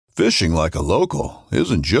Fishing like a local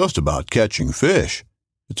isn't just about catching fish.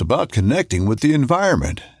 It's about connecting with the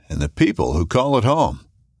environment and the people who call it home.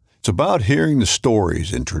 It's about hearing the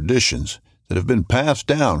stories and traditions that have been passed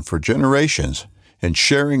down for generations and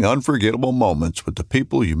sharing unforgettable moments with the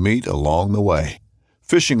people you meet along the way.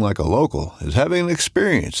 Fishing like a local is having an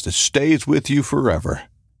experience that stays with you forever.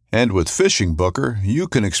 And with Fishing Booker, you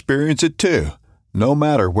can experience it too, no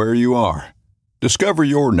matter where you are. Discover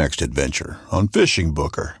your next adventure on Fishing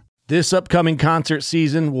Booker. This upcoming concert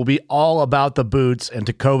season will be all about the boots, and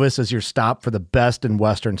Tecovas is your stop for the best in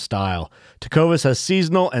Western style. Tecovas has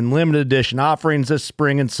seasonal and limited edition offerings this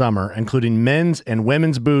spring and summer, including men's and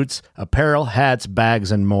women's boots, apparel, hats,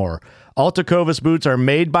 bags, and more. All Tecovas boots are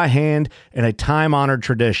made by hand in a time-honored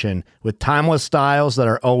tradition with timeless styles that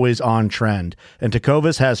are always on trend. And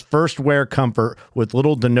Tecovas has first wear comfort with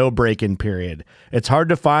little to no break-in period. It's hard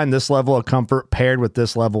to find this level of comfort paired with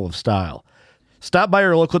this level of style. Stop by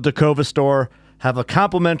your local Tecovas store, have a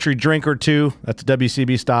complimentary drink or two, that's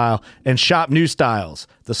WCB style, and shop new styles.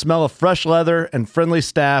 The smell of fresh leather and friendly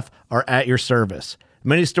staff are at your service.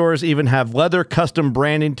 Many stores even have leather custom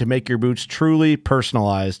branding to make your boots truly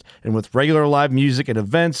personalized. And with regular live music and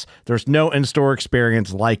events, there's no in-store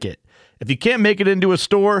experience like it. If you can't make it into a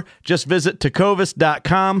store, just visit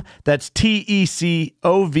tecovas.com. That's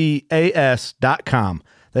TECOVAS.com.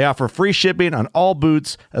 They offer free shipping on all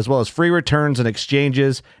boots, as well as free returns and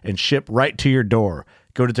exchanges, and ship right to your door.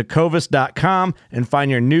 Go to tecovas.com and find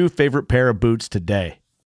your new favorite pair of boots today.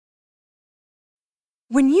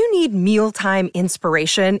 When you need mealtime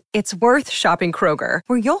inspiration, it's worth shopping Kroger,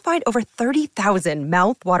 where you'll find over 30,000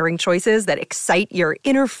 mouth-watering choices that excite your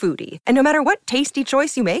inner foodie. And no matter what tasty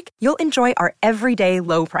choice you make, you'll enjoy our everyday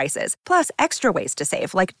low prices, plus extra ways to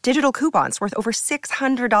save, like digital coupons worth over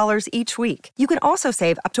 $600 each week. You can also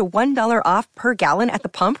save up to $1 off per gallon at the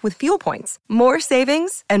pump with fuel points. More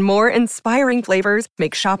savings and more inspiring flavors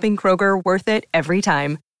make shopping Kroger worth it every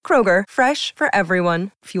time. Kroger, fresh for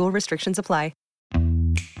everyone. Fuel restrictions apply.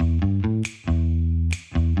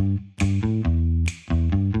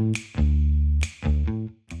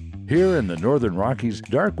 Here in the Northern Rockies,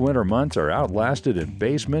 dark winter months are outlasted in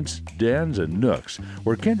basements, dens, and nooks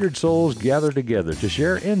where kindred souls gather together to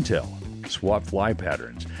share intel, swap fly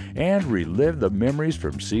patterns, and relive the memories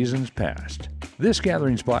from seasons past. This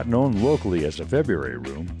gathering spot, known locally as the February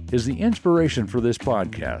Room, is the inspiration for this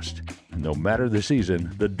podcast. No matter the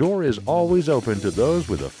season, the door is always open to those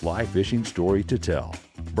with a fly fishing story to tell.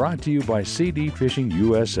 Brought to you by CD Fishing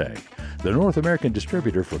USA, the North American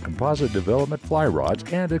distributor for composite development fly rods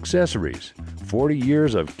and accessories. 40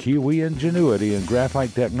 years of Kiwi ingenuity and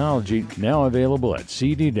graphite technology now available at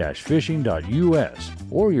cd-fishing.us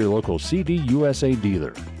or your local CD USA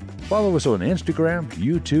dealer. Follow us on Instagram,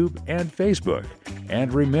 YouTube, and Facebook.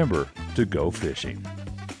 And remember to go fishing.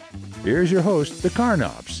 Here's your host, the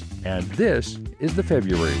Carnops, and this is the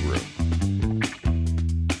February Room.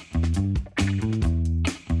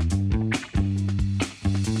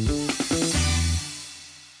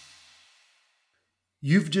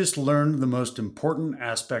 You've just learned the most important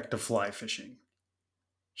aspect of fly fishing: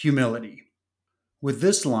 humility. With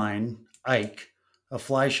this line, Ike, a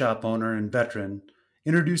fly shop owner and veteran,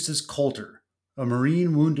 introduces Coulter, a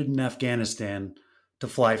Marine wounded in Afghanistan, to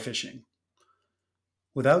fly fishing.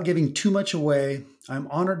 Without giving too much away, I'm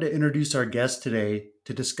honored to introduce our guest today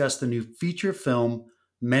to discuss the new feature film,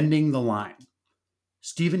 Mending the Line.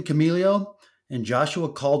 Stephen Camilio and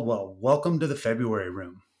Joshua Caldwell, welcome to the February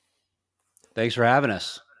Room. Thanks for having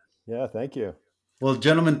us. Yeah, thank you. Well,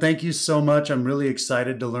 gentlemen, thank you so much. I'm really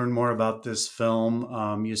excited to learn more about this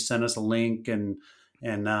film. You sent us a link, and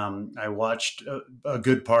I watched a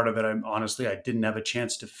good part of it. I didn't have a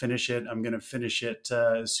chance to finish it. I'm going to finish it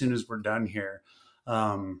as soon as we're done here.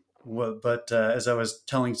 But as I was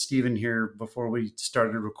telling Stephen here before we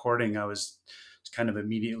started recording, I was kind of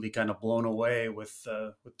immediately kind of blown away with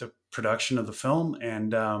the production of the film,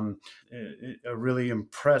 and a really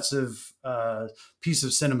impressive piece of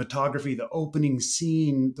cinematography. The opening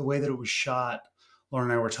scene, the way that it was shot,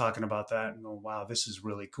 Lauren and I were talking about that, and wow, this is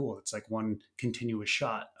really cool. It's like one continuous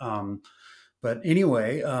shot. But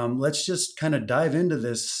anyway, let's just kind of dive into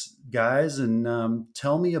this, guys, and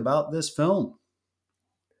tell me about this film.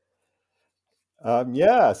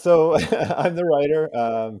 So I'm the writer.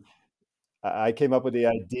 I came up with the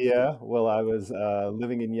idea while I was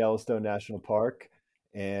living in Yellowstone National Park,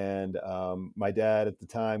 and my dad at the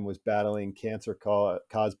time was battling cancer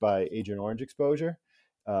caused by Agent Orange exposure.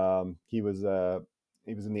 He was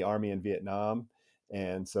in the Army in Vietnam,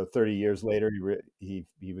 and so 30 years later,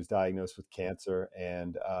 he was diagnosed with cancer,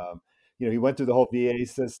 and he went through the whole VA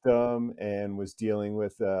system and was dealing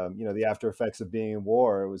with, the after effects of being in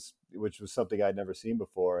war. Which was something I'd never seen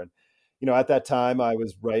before. And, at that time I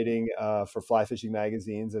was writing for fly fishing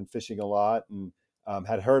magazines and fishing a lot, and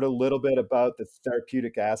had heard a little bit about the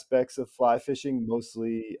therapeutic aspects of fly fishing,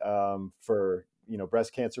 mostly for,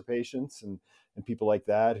 breast cancer patients and people like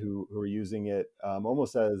that who are using it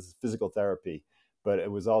almost as physical therapy. But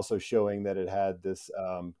it was also showing that it had this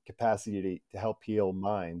capacity to help heal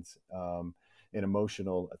minds in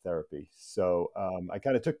emotional therapy. So I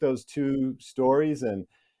kind of took those two stories and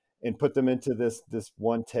put them into this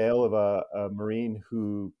one tale of a Marine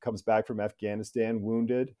who comes back from Afghanistan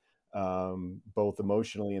wounded, both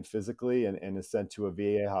emotionally and physically, and is sent to a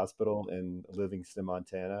VA hospital in Livingston,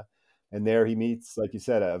 Montana. And there he meets, like you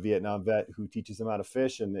said, a Vietnam vet who teaches him how to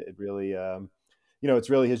fish. And it really, it's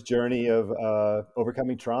really his journey of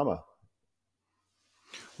overcoming trauma.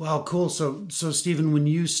 Wow, cool. So Stephen, when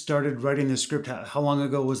you started writing the script, how long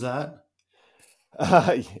ago was that?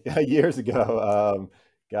 Years ago,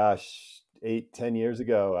 gosh, 8, 10 years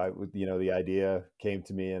ago, the idea came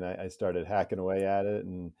to me, and I started hacking away at it.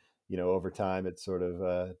 And, over time it sort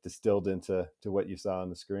of distilled into what you saw on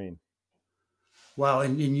the screen. Wow,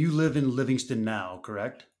 and you live in Livingston now,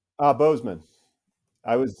 correct? Bozeman.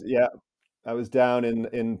 Yeah, I was down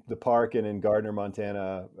in the park and in Gardner,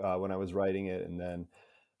 Montana, when I was writing it. And then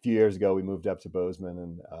a few years ago, we moved up to Bozeman,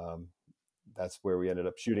 and that's where we ended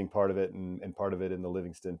up shooting part of it, and part of it in the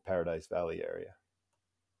Livingston Paradise Valley area.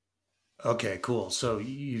 Okay, cool. So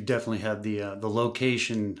you definitely had the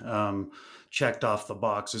location checked off the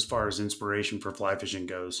box as far as inspiration for fly fishing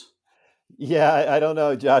goes. Yeah, I don't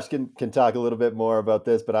know. Josh can talk a little bit more about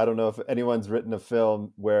this, but I don't know if anyone's written a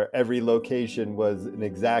film where every location was an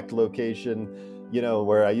exact location,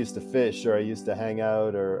 where I used to fish or I used to hang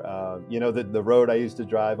out, or the road I used to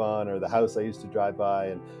drive on, or the house I used to drive by.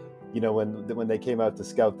 And when they came out to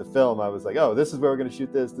scout the film, I was like, oh, this is where we're going to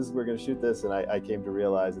shoot this. This is where we're going to shoot this. And I came to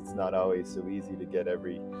realize it's not always so easy to get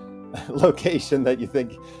every location that you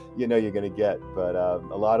think you're going to get. But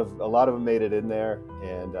a lot of them made it in there.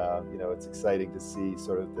 And it's exciting to see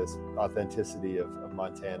sort of this authenticity of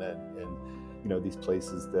Montana, and these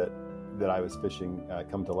places that I was fishing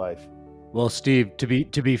come to life. Well, Steve, to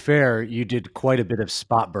be fair, you did quite a bit of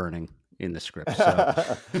spot burning in the script,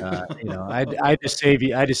 so I had to save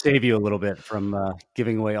you. I had to save you a little bit from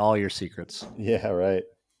giving away all your secrets. Yeah, right.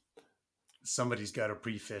 Somebody's got to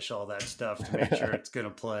pre-fish all that stuff to make sure it's going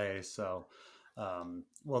to play. So,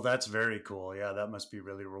 well, that's very cool. Yeah, that must be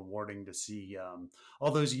really rewarding to see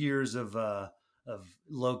all those years of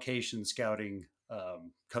location scouting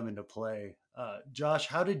come into play. Josh,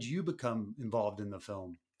 how did you become involved in the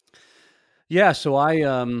film? Yeah, so I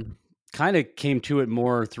kind of came to it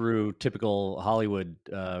more through typical Hollywood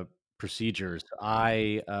procedures.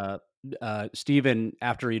 Steven,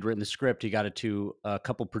 after he'd written the script, he got it to a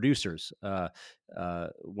couple producers. One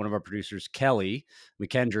of our producers, Kelly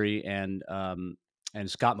McKendry, and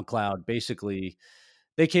Scott McLeod. Basically,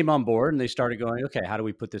 they came on board and they started going, okay, how do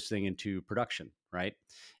we put this thing into production, right?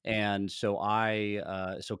 And so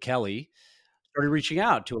Kelly started reaching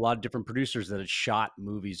out to a lot of different producers that had shot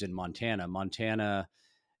movies in Montana. Montana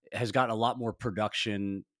has gotten a lot more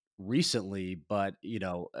production recently, but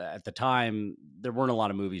at the time there weren't a lot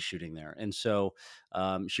of movies shooting there. And so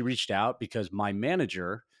she reached out because my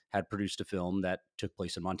manager had produced a film that took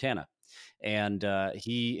place in Montana. And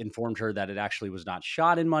he informed her that it actually was not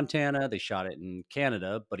shot in Montana. They shot it in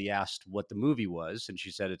Canada, but he asked what the movie was. And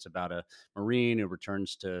she said it's about a Marine who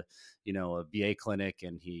returns to, a VA clinic,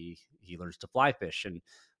 and he learns to fly fish. And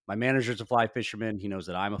my manager's a fly fisherman. He knows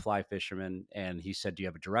that I'm a fly fisherman. And he said, do you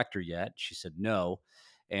have a director yet? She said, no.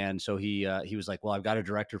 And so he was like, well, I've got a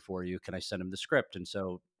director for you. Can I send him the script? And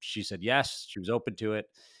so she said, yes, she was open to it.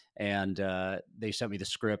 And they sent me the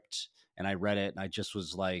script, and I read it, and I just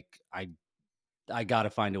was like, I got to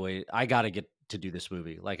find a way. I got to get to do this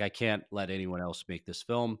movie. Like, I can't let anyone else make this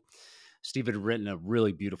film. Steve had written a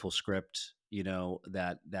really beautiful script,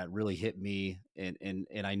 that really hit me.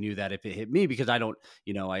 And I knew that if it hit me, because I don't,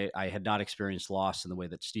 I had not experienced loss in the way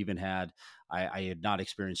that Stephen had. I had not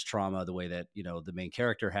experienced trauma the way that, the main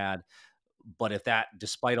character had. But if that,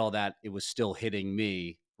 despite all that, it was still hitting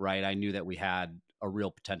me, right? I knew that we had a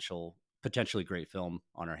real potentially great film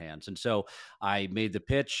on our hands. And so I made the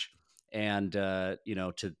pitch, and to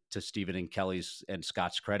Stephen and Kelly's and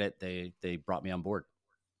Scott's credit, they brought me on board.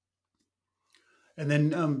 And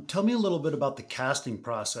then tell me a little bit about the casting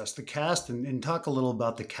process, the cast, and talk a little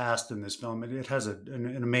about the cast in this film. It has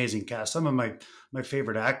an amazing cast. Some of my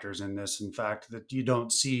favorite actors in this, in fact, that you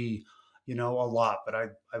don't see, a lot. But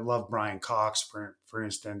I love Brian Cox, for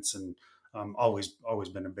instance, and always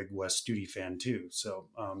been a big Wes Studi fan too. So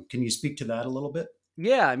can you speak to that a little bit?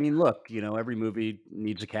 Yeah, I mean, look, every movie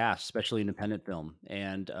needs a cast, especially independent film,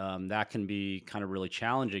 and that can be kind of really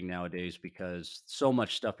challenging nowadays because so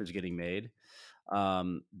much stuff is getting made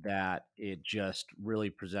that it just really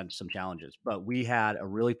presents some challenges. But we had a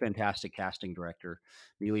really fantastic casting director,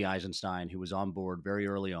 Neely Eisenstein, who was on board very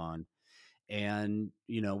early on, and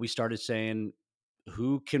we started saying,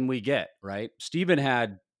 "Who can we get?" Right? Steven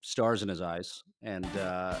had stars in his eyes and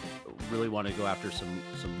really wanted to go after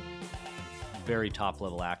some very top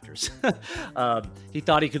level actors. He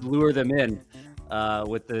thought he could lure them in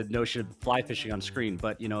with the notion of fly fishing on screen.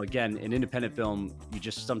 But, again, in independent film, you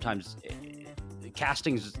just sometimes,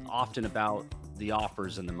 casting is often about the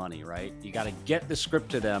offers and the money, right? You got to get the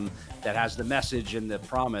script to them that has the message and the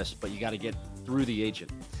promise, but you got to get through the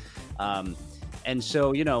agent. Um, and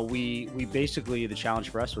so, we basically, the challenge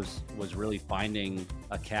for us was really finding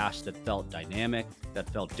a cast that felt dynamic, that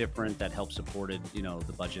felt different, that helped supported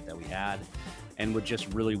the budget that we had, and would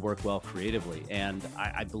just really work well creatively. And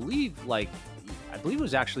I believe it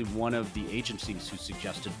was actually one of the agencies who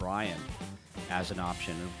suggested Brian as an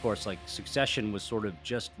option. And of course, like Succession was sort of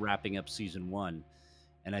just wrapping up season one,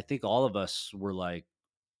 and I think all of us were like,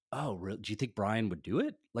 "Oh, really? Do you think Brian would do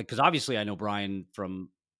it?" Like, because obviously I know Brian from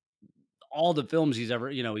all the films he's ever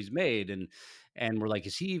he's made, and we're like,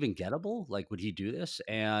 is he even gettable? Like, would he do this?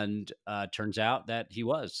 And turns out that he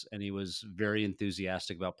was, and he was very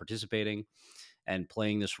enthusiastic about participating and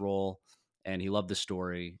playing this role, and he loved the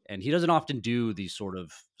story. And he doesn't often do these sort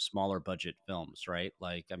of smaller budget films, right?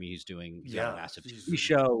 Like, I mean, he's got a Yeah, massive TV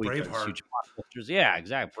show, he does Braveheart. huge blockbusters. Yeah,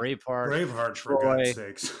 exactly. Braveheart, Braveheart, for God's Troy.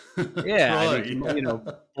 sakes. Yeah, I Troy, think yeah.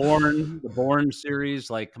 The Bourne series,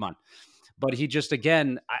 like, come on. But he just,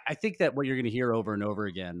 again, I think that what you're going to hear over and over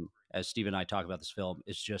again as Steve and I talk about this film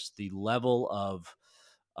is just the level of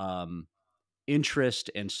um, interest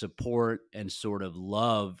and support and sort of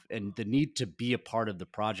love and the need to be a part of the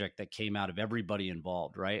project that came out of everybody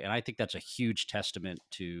involved, right? And I think that's a huge testament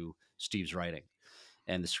to Steve's writing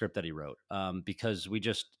and the script that he wrote, because we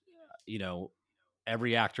just, you know,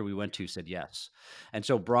 every actor we went to said yes. And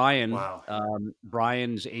so Wow.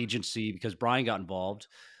 Brian's agency, because Brian got involved,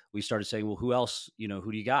 we started saying, well, who else,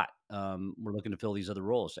 who do you got? We're looking to fill these other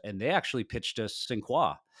roles. And they actually pitched us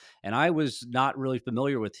Sinqua. And I was not really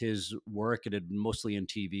familiar with his work. It had been mostly in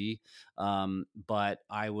TV. But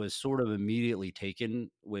I was sort of immediately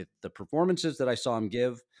taken with the performances that I saw him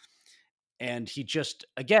give. And he just,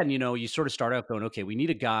 again, you sort of start out going, okay, we need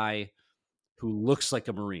a guy who looks like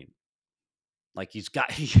a Marine. Like he's got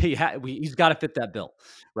to fit that bill,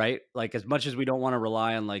 right? Like, as much as we don't want to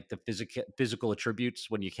rely on like the physical attributes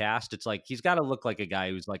when you cast, it's like he's got to look like a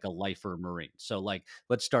guy who's like a lifer Marine. So like,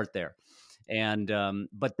 let's start there. And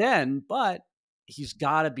but he's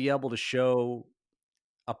got to be able to show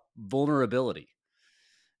a vulnerability,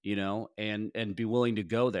 and be willing to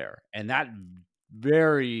go there. And that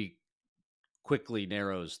very quickly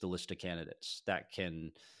narrows the list of candidates that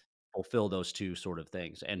can fulfill those two sort of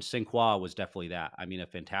things. And Sinqua was definitely that. I mean, a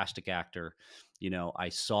fantastic actor. I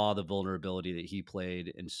saw the vulnerability that he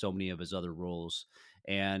played in so many of his other roles,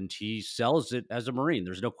 and he sells it as a Marine.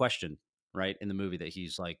 There's no question, right, in the movie that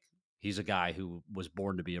he's a guy who was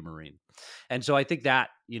born to be a Marine. And so I think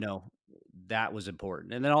that, that was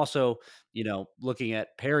important. And then also, looking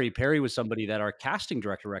at Perry was somebody that our casting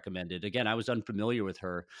director recommended. Again, I was unfamiliar with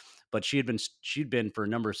her, but she'd been for a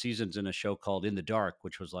number of seasons in a show called In the Dark,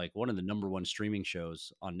 which was like one of the number one streaming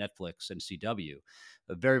shows on Netflix and CW.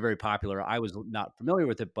 Very, very popular. I was not familiar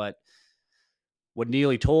with it, but what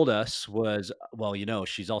Neely told us was, well,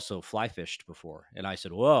 she's also fly fished before. And I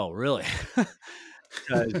said, whoa, really?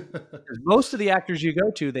 Because most of the actors you go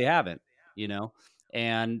to, they haven't, you know?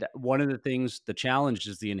 And one of the things, the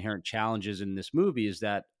challenges, the inherent challenges in this movie is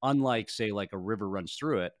that, unlike, say, like A River Runs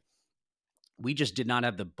Through It, we just did not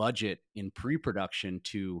have the budget in pre-production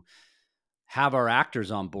to have our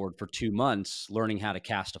actors on board for 2 months learning how to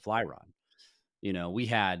cast a fly rod. We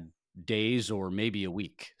had days or maybe a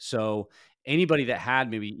week. So anybody that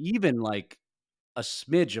had maybe even like a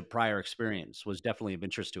smidge of prior experience was definitely of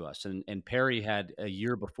interest to us. And Perry had a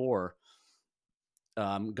year before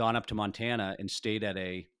gone up to Montana and stayed at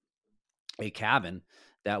a cabin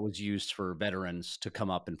that was used for veterans to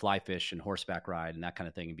come up and fly fish and horseback ride and that kind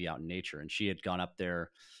of thing and be out in nature. And she had gone up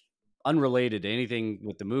there unrelated to anything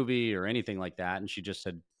with the movie or anything like that, and she just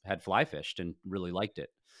had fly fished and really liked it.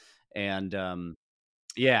 And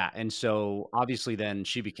yeah, and so obviously then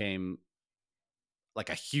she became like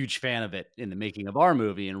a huge fan of it in the making of our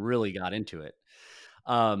movie and really got into it.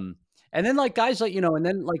 Um, And then like guys like, and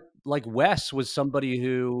then like Wes was somebody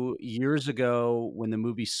who years ago when the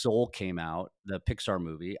movie Soul came out, the Pixar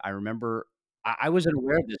movie, I remember I wasn't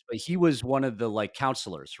aware of this, but he was one of the like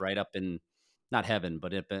counselors, right? Up in not heaven,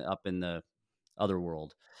 but up in the other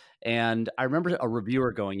world. And I remember a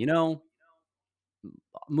reviewer going,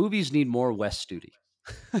 movies need more Wes Studi.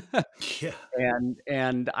 Yeah.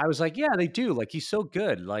 And I was like, "Yeah, they do." Like, he's so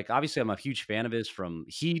good. Like, obviously, I'm a huge fan of his from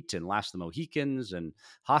Heat and Last of the Mohicans and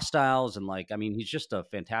Hostiles, and like, I mean, he's just a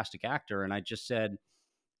fantastic actor. And I just said,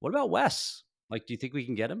 "What about Wes? Like, do you think we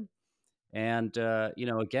can get him?" And,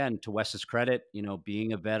 again, to Wes's credit,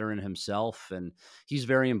 being a veteran himself, and he's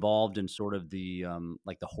very involved in sort of the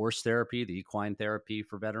like the horse therapy, the equine therapy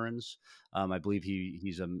for veterans. I believe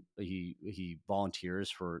he volunteers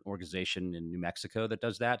for an organization in New Mexico that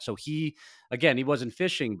does that. So he wasn't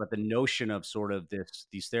fishing, but the notion of sort of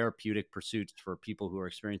these therapeutic pursuits for people who are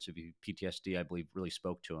experiencing PTSD, I believe, really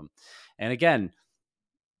spoke to him. And again,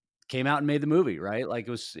 came out and made the movie, right? Like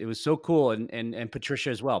it was so cool. And Patricia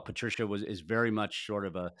as well. Patricia is very much sort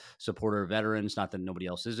of a supporter of veterans, not that nobody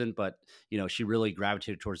else isn't, but she really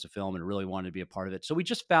gravitated towards the film and really wanted to be a part of it. So we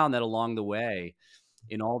just found that along the way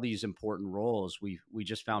in all these important roles, we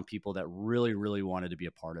just found people that really, really wanted to be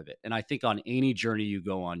a part of it. And I think on any journey you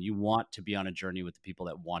go on, you want to be on a journey with the people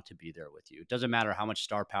that want to be there with you. It doesn't matter how much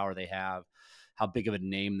star power they have, how big of a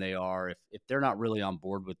name they are. If they're not really on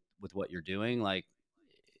board with what you're doing, like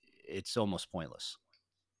it's almost pointless.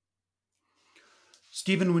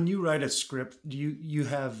 Stephen, when you write a script, you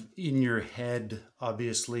have in your head,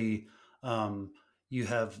 obviously, um, you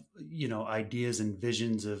have ideas and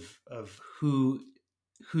visions of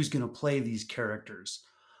who's going to play these characters.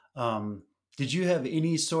 Um, did you have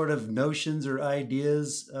any sort of notions or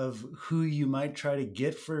ideas of who you might try to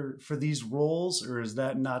get for these roles, or is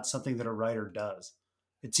that not something that a writer does?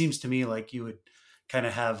 It seems to me like you would kind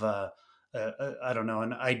of have I don't know,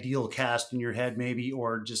 an ideal cast in your head, maybe,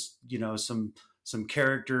 or just some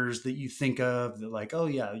characters that you think of that, like, oh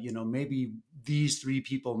yeah, maybe these three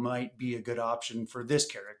people might be a good option for this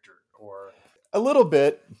character, or A little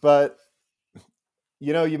bit, but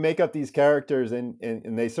you make up these characters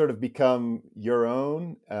and they sort of become your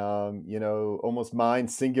own, almost mine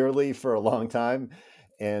singularly for a long time.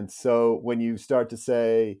 And so when you start to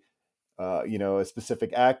say, a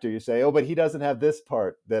specific actor, you say, oh, but he doesn't have this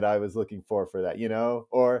part that I was looking for that,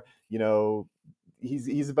 or,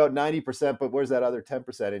 he's about 90%, but where's that other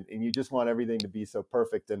 10%? And you just want everything to be so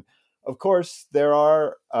perfect. And of course there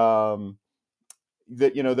are, I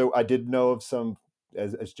did know of some,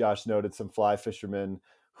 as Josh noted, some fly fishermen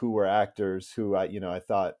who were actors who I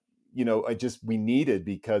thought, we needed,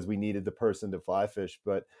 because we needed the person to fly fish.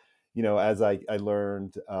 But, as I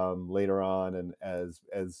learned later on, and as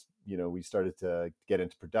we started to get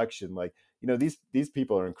into production, like, these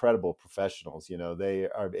people are incredible professionals. They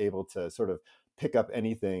are able to sort of pick up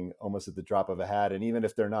anything almost at the drop of a hat. And even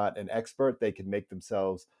if they're not an expert, they can make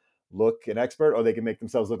themselves look an expert, or they can make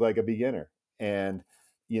themselves look like a beginner. And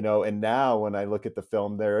and now when I look at the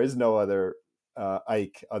film, there is no other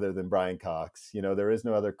Ike other than Brian Cox. There is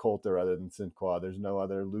no other Coulter other than Sinqua. There's no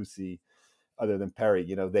other Lucy other than Perry.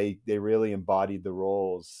 They really embodied the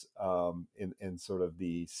roles in sort of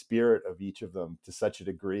the spirit of each of them to such a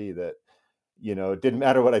degree that it didn't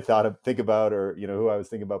matter what I think about, or who I was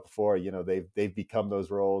thinking about before. They've become those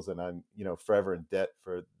roles, and I'm forever in debt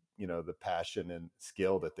for the passion and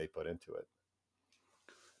skill that they put into it.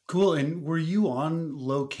 cool. And were you on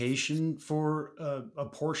location for a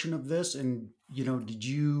portion of this? And did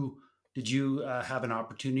you have an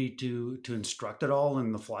opportunity to instruct at all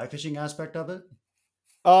in the fly fishing aspect of it?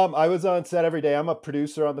 I was on set every day. I'm a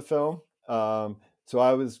producer on the film. So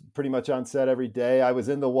I was pretty much on set every day. I was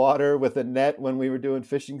in the water with a net when we were doing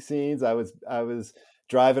fishing scenes. I was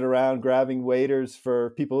driving around grabbing waders for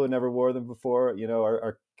people who never wore them before,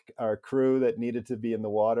 our crew that needed to be in the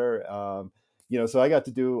water. So I got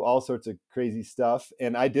to do all sorts of crazy stuff.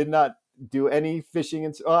 And I did not do any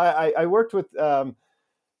fishing. I worked with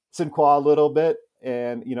Sinqua a little bit,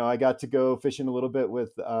 and I got to go fishing a little bit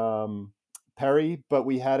with Perry. But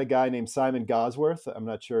we had a guy named Simon Gosworth. I'm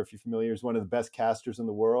not sure if you're familiar. He's one of the best casters in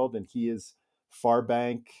the world, and he is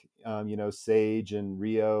Farbank, Sage and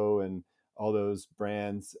Rio and all those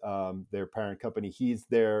brands, their parent company. He's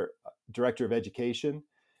their director of education,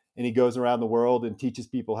 and he goes around the world and teaches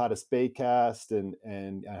people how to spay cast and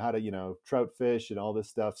how to trout fish and all this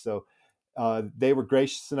stuff. So they were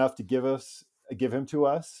gracious enough to give him to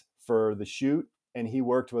us for the shoot, and he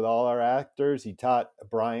worked with all our actors. He taught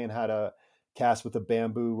Brian how to cast with a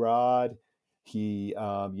bamboo rod. He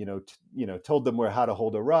told them how to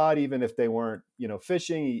hold a rod even if they weren't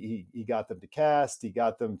fishing. He got them to cast. He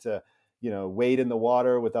got them to wade in the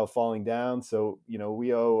water without falling down. So,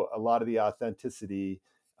 we owe a lot of the authenticity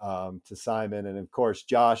to Simon. And of course,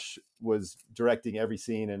 Josh was directing every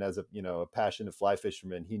scene. And as a passionate fly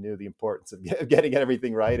fisherman, he knew the importance of getting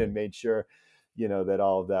everything right and made sure, that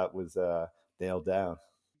all of that was nailed down.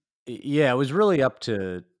 Yeah, it was really up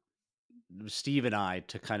to Steve and I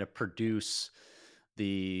to kind of produce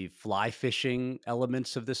the fly fishing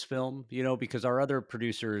elements of this film, because our other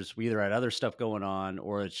producers, we either had other stuff going on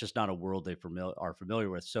or it's just not a world they are familiar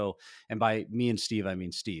with. So, and by me and Steve, I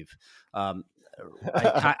mean Steve. Um,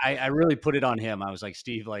 I really put it on him. I was like,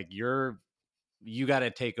 Steve, like you got to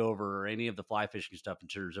take over any of the fly fishing stuff in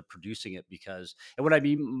terms of producing it, because, and what I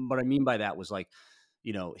mean by that was like,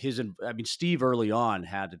 Steve early on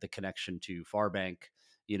had the connection to Farbank,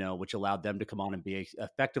 which allowed them to come on and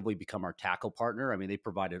effectively become our tackle partner. I mean, they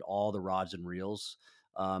provided all the rods and reels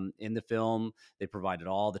in the film. They provided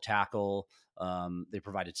all the tackle. They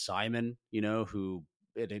provided Simon, who,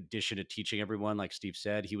 in addition to teaching everyone, like Steve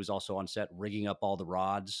said, he was also on set rigging up all the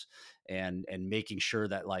rods and making sure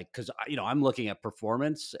that, like, because I'm looking at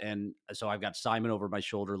performance, and so I've got Simon over my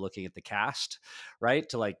shoulder looking at the cast, right?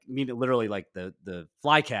 To like mean it literally like the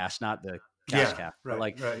fly cast, not the cast Yeah, cast, but right,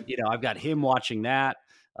 like right. I've got him watching that,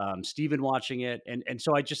 Steven watching it, and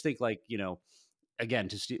so I just think, like, again,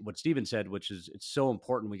 to what Steven said, which is it's so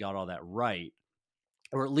important we got all that right,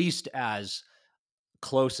 or at least as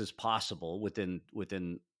close as possible within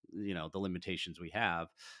the limitations we have.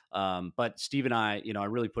 But Steve and I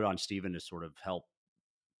really put on Steven to sort of help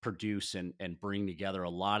produce and bring together a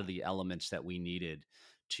lot of the elements that we needed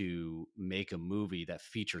to make a movie that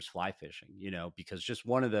features fly fishing, because just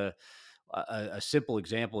one of the a simple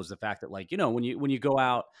example is the fact that, like, when you go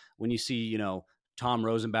out, when you see, Tom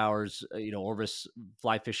Rosenbauer's, Orvis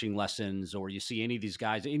fly fishing lessons, or you see any of these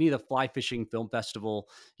guys, any of the fly fishing film festival,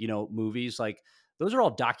 movies, like those are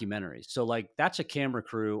all documentaries. So like that's a camera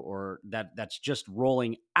crew, or that's just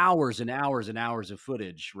rolling hours and hours and hours of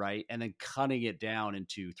footage, right? And then cutting it down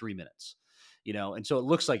into 3 minutes, and so it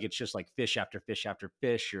looks like it's just like fish after fish after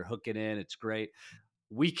fish. You're hooking in. It's great.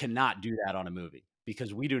 We cannot do that on a movie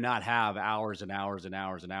because we do not have hours and hours and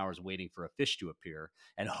hours and hours waiting for a fish to appear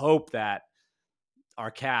and hope that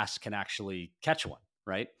our cast can actually catch one,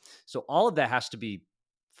 right? So all of that has to be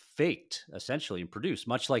faked essentially and produced,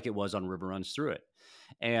 much like it was on River Runs Through It.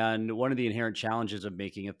 And one of the inherent challenges of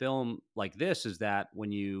making a film like this is that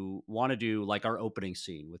when you want to do like our opening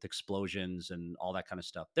scene with explosions and all that kind of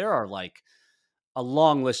stuff, there are like a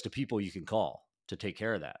long list of people you can call to take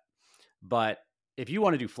care of that. But if you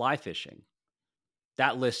want to do fly fishing,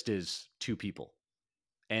 that list is 2 people,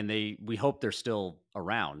 and we hope they're still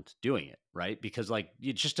around doing it, right? Because like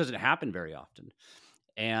it just doesn't happen very often.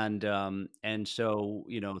 And so,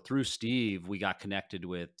 through Steve, we got connected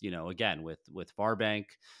with, again, with Farbank,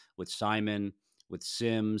 with Simon, with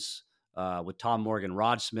Sims, with Tom Morgan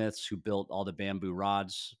Rodsmiths, who built all the bamboo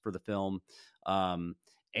rods for the film. Um,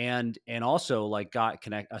 and also like got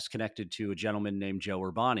us connected to a gentleman named Joe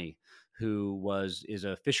Urbani, who is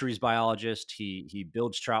a fisheries biologist. He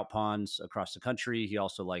builds trout ponds across the country. He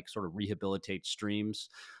also like sort of rehabilitates streams.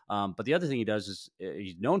 But the other thing he does is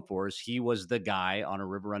he's known for is he was the guy on A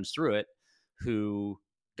River Runs Through It who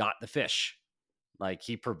got the fish. Like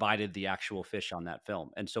he provided the actual fish on that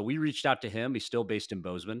film. And so we reached out to him. He's still based in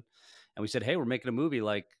Bozeman. And we said, hey, we're making a movie.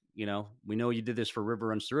 Like, we know you did this for River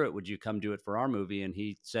Runs Through It. Would you come do it for our movie? And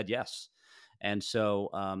he said yes. And so,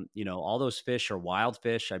 all those fish are wild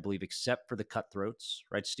fish, I believe, except for the cutthroats,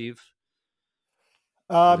 right, Steve?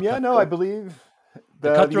 Or the Yeah, no, I cutthroat. believe The the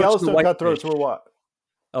cutthroats and the Yellowstone whitefish. cutthroats were what?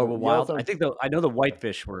 Oh, The well, wild. Yellowstone. I know the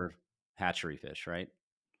whitefish were hatchery fish, right?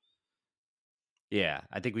 Yeah,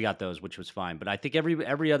 I think we got those, which was fine. But I think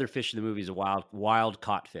every other fish in the movie is a wild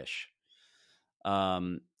caught fish.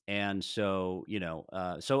 And so,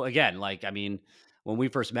 so again, like, I mean, when we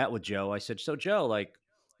first met with Joe, I said, so Joe, like,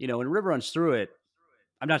 when River Runs Through It,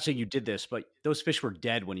 I'm not saying you did this, but those fish were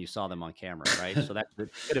dead when you saw them on camera, right? So that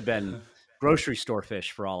could have been grocery store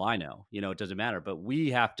fish for all I know. It doesn't matter. But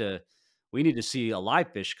we need to see a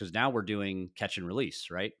live fish because now we're doing catch and release,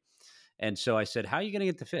 right? And so I said, how are you going to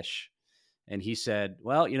get the fish? And he said,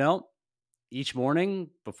 well, each morning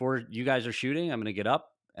before you guys are shooting, I'm going to get up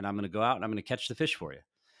and I'm going to go out and I'm going to catch the fish for you.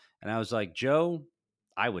 And I was like, Joe,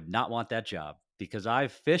 I would not want that job because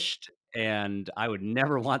I've fished and I would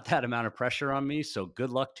never want that amount of pressure on me. So good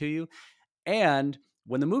luck to you. And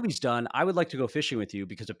when the movie's done, I would like to go fishing with you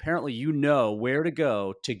because apparently you know where to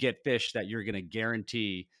go to get fish that you're going to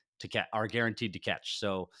guarantee to catch, are guaranteed to catch.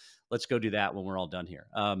 So let's go do that when we're all done here.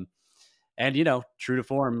 And true to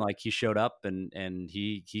form, like he showed up and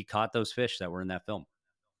he caught those fish that were in that film.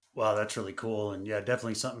 Wow, that's really cool. And yeah,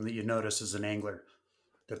 definitely something that you notice as an angler,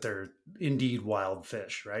 that they're indeed wild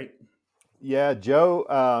fish, right? Yeah, Joe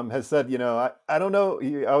has said, I don't know.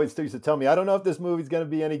 He always used to tell me, I don't know if this movie's going to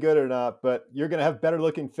be any good or not, but you're going to have better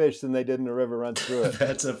looking fish than they did in The River Runs Through It.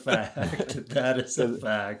 That's a fact. That is a 'Cause-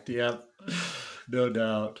 fact. Yep. No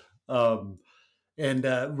doubt. And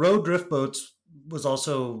Road Drift Boats was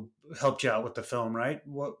also helped you out with the film, right?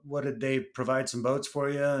 What did they provide some boats for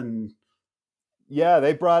you? And yeah,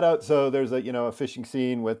 they brought out, so there's a fishing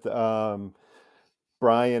scene with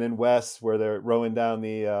Brian and Wes where they're rowing down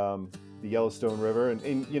the Yellowstone River, and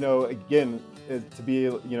again, to be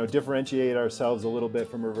differentiate ourselves a little bit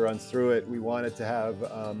from River Runs Through It, we wanted to have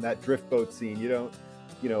that drift boat scene. You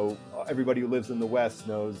don't, everybody who lives in the West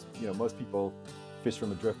knows, most people fish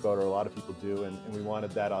from a drift boat, or a lot of people do, and we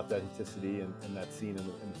wanted that authenticity and that scene in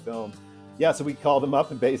the film. Yeah, so we called them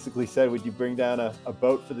up and basically said, would you bring down a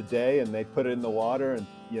boat for the day? And they put it in the water and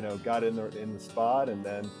got in the spot, and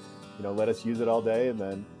then let us use it all day, and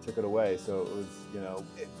then took it away. So it was,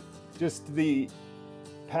 just the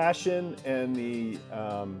passion and the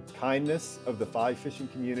kindness of the fly fishing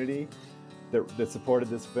community that supported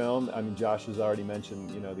this film. I mean, Josh has already mentioned,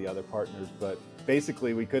 the other partners, but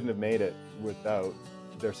basically we couldn't have made it without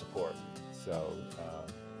their support. So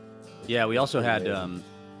Yeah, we also had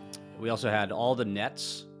amazing. all the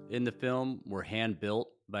nets in the film were hand built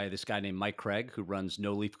by this guy named Mike Craig, who runs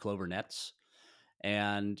No Leaf Clover Nets.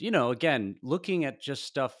 And, again, looking at just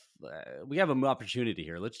stuff, we have an opportunity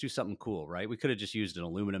here. Let's do something cool, right? We could have just used an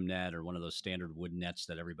aluminum net or one of those standard wood nets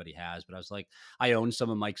that everybody has. But I was like, I own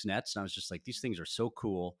some of Mike's nets, and I was just like, these things are so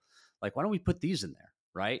cool. Like, why don't we put these in there?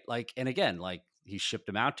 Right. Like, and again, like, he shipped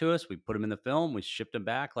them out to us. We put them in the film. We shipped them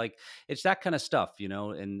back. Like, it's that kind of stuff,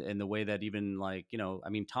 and the way that even like, I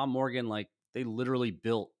mean, Tom Morgan, like, they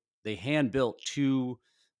hand built 2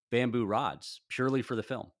 bamboo rods purely for the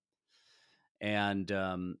film. And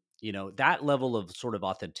that level of sort of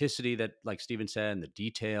authenticity that, like Steven said, and the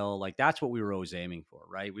detail, like, that's what we were always aiming for,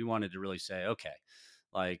 right? We wanted to really say, okay,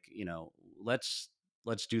 like, let's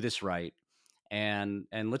do this right, and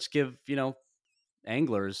let's give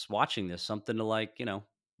anglers watching this something to, like,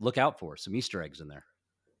 look out for, some Easter eggs in there.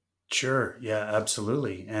 sure, yeah,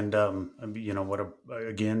 absolutely. And what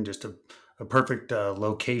again, just a perfect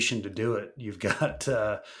location to do it. You've got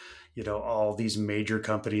all these major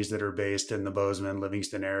companies that are based in the Bozeman,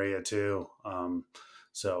 Livingston area too.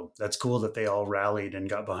 So that's cool that they all rallied and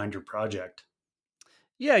got behind your project.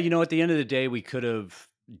 Yeah, at the end of the day, we could have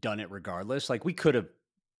done it regardless. Like, we could have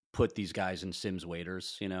put these guys in Sims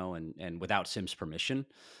waiters, and without Sims permission.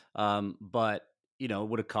 But it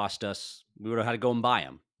would have cost us. We would have had to go and buy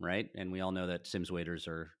them, right? And we all know that Sims waiters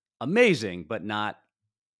are amazing, but not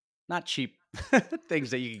cheap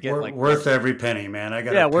things that you could get like Worth every penny, man. I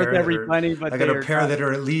got a yeah, worth pair that every are penny, but I got they a are pair not. that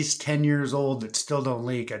are at least 10 years old that still don't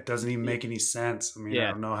leak. It doesn't even y- make any sense. I mean, I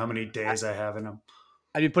Yeah, don't know how many days I have in them.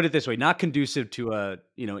 I mean, put it this way, not conducive to a,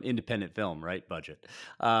 an independent film, right? Budget.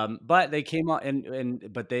 But they came out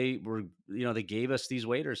but they were, they gave us these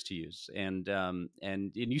waiters to use, and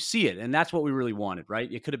you see it. And that's what we really wanted,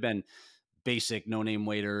 right? It could have been basic no name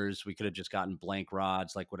waiters. We could have just gotten blank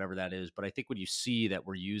rods, like whatever that is. But I think when you see that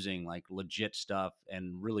we're using like legit stuff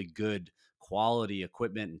and really good quality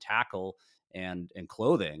equipment and tackle and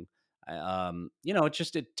clothing,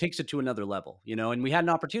 it takes it to another level, and we had an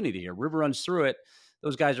opportunity here. River Runs Through It.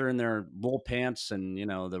 Those guys are in their wool pants, and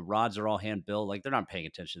the rods are all hand built. Like, they're not paying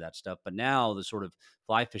attention to that stuff. But now the sort of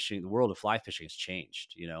the world of fly fishing has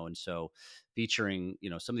changed, and so featuring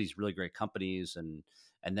some of these really great companies and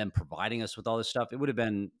then providing us with all this stuff, it would have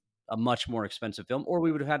been a much more expensive film, or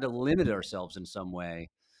we would have had to limit ourselves in some way,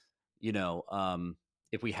 you know, um,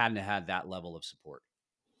 if we hadn't had that level of support.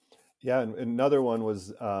 Yeah, and another one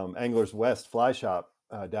was Anglers West Fly Shop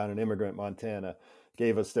down in Immigrant, Montana.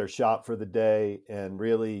 Gave us their shop for the day, and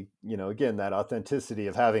really, again, that authenticity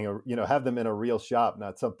of having have them in a real shop,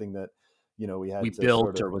 not something that, we We had to sort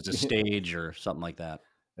built or of was a stage or something like that.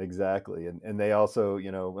 exactly. And they also,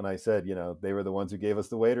 when I said, they were the ones who gave us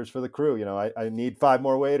the waiters for the crew. I need 5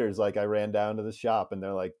 more waiters. Like, I ran down to the shop, and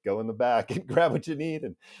they're like, go in the back and grab what you need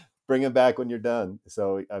and bring them back when you're done.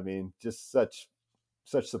 So I mean, just such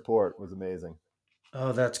support was amazing.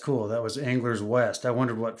 Oh, that's cool. That was Anglers West. I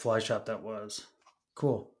wondered what fly shop that was.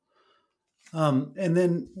 Cool. And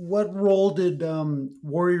then what role did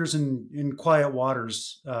Warriors in Quiet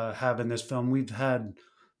Waters have in this film? We've had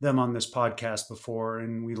them on this podcast before,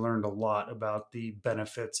 and we learned a lot about the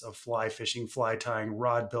benefits of fly fishing, fly tying,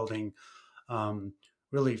 rod building, um,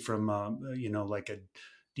 really from, like a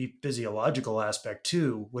deep physiological aspect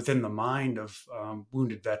too, within the mind of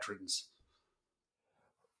wounded veterans.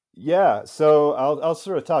 Yeah, so I'll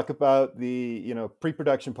sort of talk about the,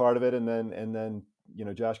 pre-production part of it, and then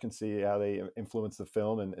Josh can see how they influence the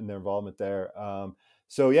film and their involvement there.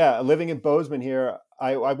 So yeah, living in Bozeman here,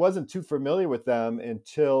 I wasn't too familiar with them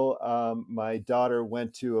until my daughter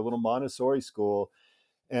went to a little Montessori school,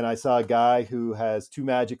 and I saw a guy who has two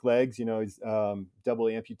magic legs. He's double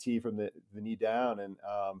amputee from the knee down, and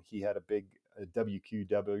he had a big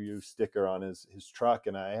WQW sticker on his truck.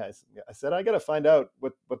 And I said, I got to find out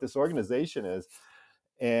what this organization is,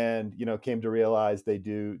 and came to realize they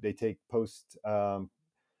take post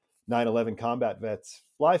 9/11 combat vets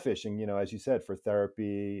fly fishing, as you said, for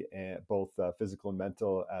therapy and both physical and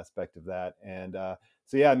mental aspect of that. And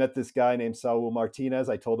so, yeah, I met this guy named Saul Martinez.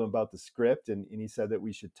 I told him about the script, and he said that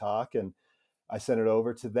we should talk. And I sent it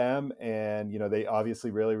over to them, and they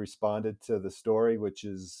obviously really responded to the story, which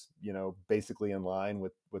is basically in line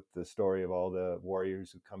with the story of all the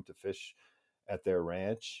warriors who come to fish at their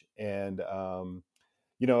ranch. And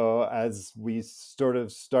as we sort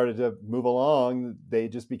of started to move along, they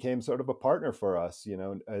just became sort of a partner for us,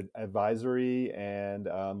 advisory, and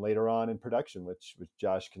later on in production, which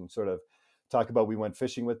Josh can sort of talk about. We went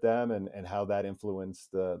fishing with them, and how that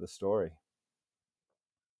influenced the story.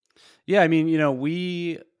 Yeah, I mean,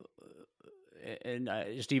 we and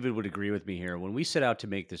Steven would agree with me here. When we set out to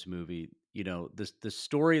make this movie, the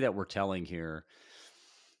story that we're telling here,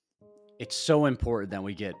 it's so important that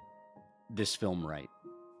we get this film right.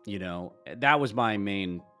 That was my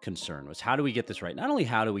main concern, was how do we get this right? Not only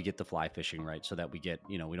how do we get the fly fishing right so that we get,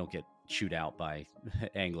 we don't get chewed out by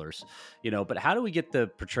anglers, but how do we get the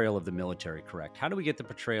portrayal of the military correct? How do we get the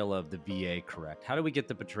portrayal of the VA correct? How do we get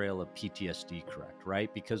the portrayal of PTSD correct?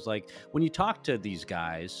 Right? Because like when you talk to these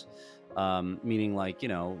guys, meaning like,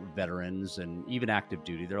 veterans and even active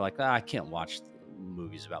duty, they're like, I can't watch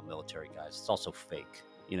movies about military guys. It's also fake.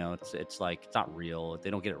 It's like, it's not real. They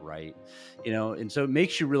don't get it right, and so it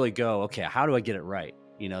makes you really go, okay, how do I get it right?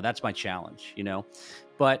 That's my challenge,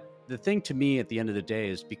 but the thing to me at the end of the day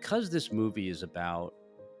is, because this movie is about,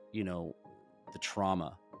 you know, the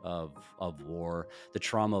trauma of war, the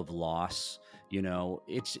trauma of loss,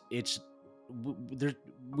 it's there,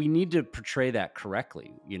 we need to portray that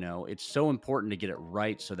correctly. It's so important to get it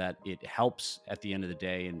right so that it helps at the end of the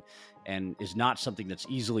day, and is not something that's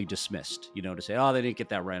easily dismissed, to say, oh, they didn't get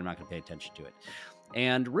that right, I'm not going to pay attention to it.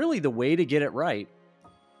 And really the way to get it right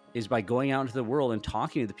is by going out into the world and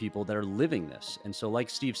talking to the people that are living this. And so, like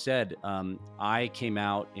Steve said, I came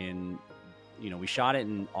out in, we shot it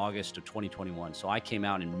in August of 2021. So I came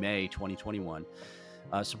out in May 2021.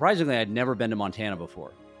 Surprisingly, I'd never been to Montana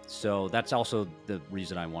before. So that's also the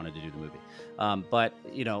reason I wanted to do the movie. But,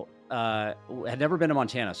 had never been to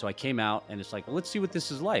Montana. So I came out and it's like, well, let's see what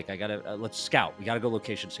this is like. I got to, let's scout. We got to go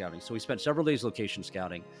location scouting. So we spent several days location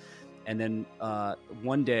scouting. And then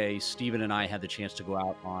one day, Steven and I had the chance to go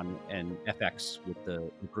out on an FX with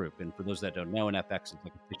the group. And for those that don't know, an FX is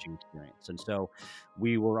like a fishing experience. And so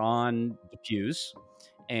we were on Depews.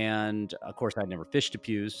 And of course, I'd never fished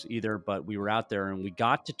Depews either, but we were out there and we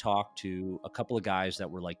got to talk to a couple of guys that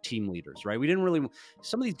were like team leaders, right? We didn't really,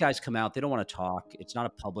 some of these guys come out, they don't want to talk. It's not a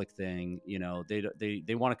public thing.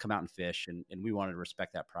 They want to come out and fish, and we wanted to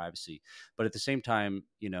respect that privacy. But at the same time,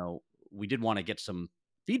 we did want to get some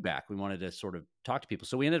feedback. We wanted to sort of talk to people.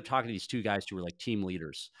 So we ended up talking to these two guys who were like team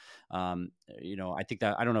leaders. I think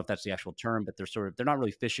that, I don't know if that's the actual term, but they're not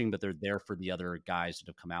really fishing, but they're there for the other guys that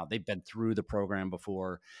have come out. They've been through the program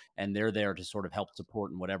before, and they're there to sort of help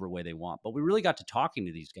support in whatever way they want. But we really got to talking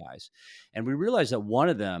to these guys, and we realized that one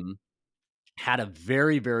of them had a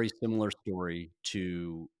very, very similar story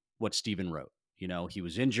to what Stephen wrote. He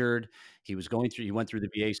was injured. He went through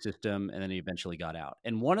the VA system, and then he eventually got out.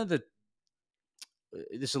 And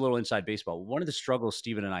this is a little inside baseball. One of the struggles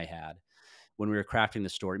Steven and I had when we were crafting the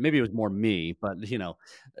story, maybe it was more me, but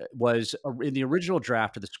was in the original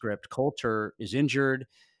draft of the script, Coulter is injured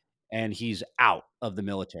and he's out of the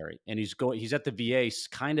military, and he's at the VA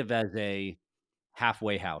kind of as a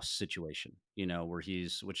halfway house situation, where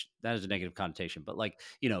which that is a negative connotation, but like,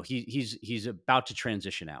 he's about to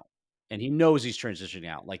transition out, and he knows he's transitioning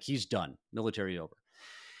out, like he's done, military over.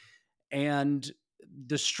 And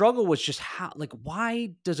the struggle was just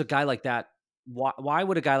why does a guy like that, why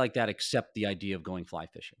would a guy like that accept the idea of going fly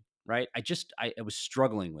fishing? Right. I was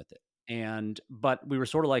struggling with it. But we were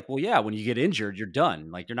sort of like, well, yeah, when you get injured, you're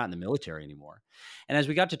done. Like, you're not in the military anymore. And as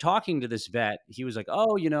we got to talking to this vet, he was like,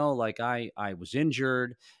 oh, like I was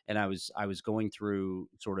injured, and I was going through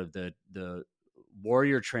sort of the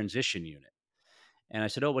warrior transition unit. And I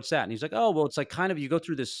said, oh, what's that? And he's like, oh, well, it's like kind of, you go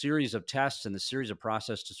through this series of tests and this series of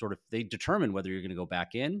process to sort of, they determine whether you're going to go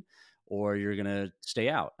back in or you're going to stay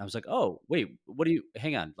out. I was like, oh, wait,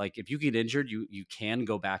 hang on. Like, if you get injured, you can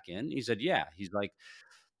go back in. He said, yeah.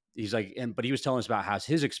 But he was telling us about how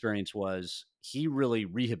his experience was he really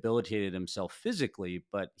rehabilitated himself physically,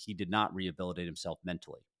 but he did not rehabilitate himself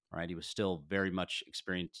mentally. Right. He was still very much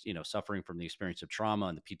suffering from the experience of trauma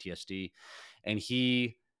and the PTSD. And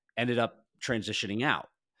he ended up transitioning out.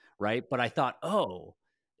 Right. But I thought, oh,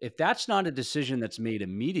 if that's not a decision that's made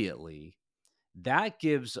immediately, that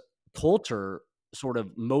gives Coulter sort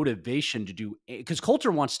of motivation to do, because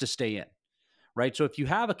Coulter wants to stay in. Right. So if you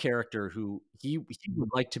have a character who he would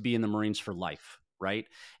like to be in the Marines for life, right?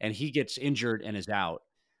 And he gets injured and is out,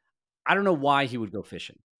 I don't know why he would go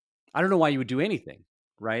fishing. I don't know why you would do anything,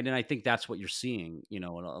 right? And I think that's what you're seeing, in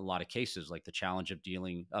a lot of cases, like the challenge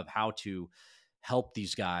of how to help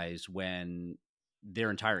these guys when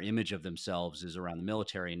their entire image of themselves is around the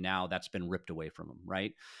military, and now that's been ripped away from them,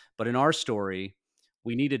 right? But in our story,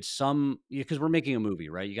 we needed because we're making a movie,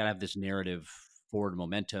 right? You got to have this narrative forward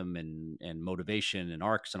momentum and motivation and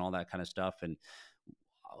arcs and all that kind of stuff. And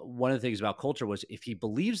one of the things about Coulter was if he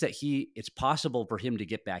believes that it's possible for him to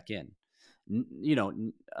get back in,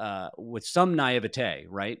 with some naivete,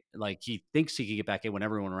 right? Like he thinks he can get back in when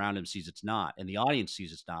everyone around him sees it's not, and the audience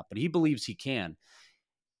sees it's not, but he believes he can.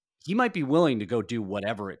 He might be willing to go do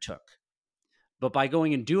whatever it took. But by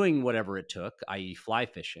going and doing whatever it took, i.e., fly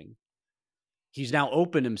fishing, he's now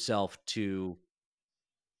opened himself to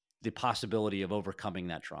the possibility of overcoming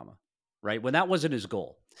that trauma, right? When that wasn't his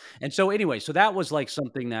goal. And so anyway, so that was like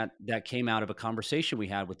something that came out of a conversation we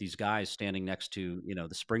had with these guys standing next to,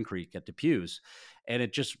 the Spring Creek at Depews. And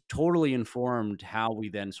it just totally informed how we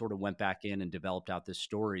then sort of went back in and developed out this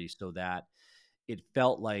story so that it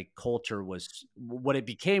felt like Coulter was what it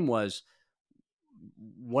became was,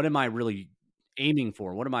 what am I really aiming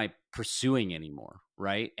for? What am I pursuing anymore?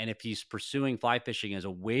 Right. And if he's pursuing fly fishing as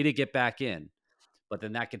a way to get back in, but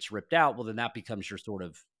then that gets ripped out, well, then that becomes your sort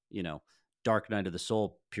of, dark night of the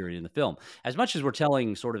soul period in the film. As much as we're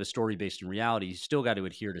telling sort of a story based in reality, you still got to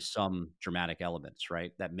adhere to some dramatic elements,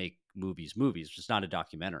 right? That make movies. It's not a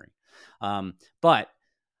documentary. But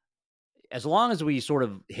as long as we sort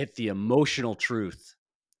of hit the emotional truth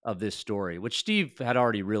of this story, which Steve had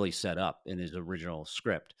already really set up in his original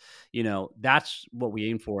script, that's what we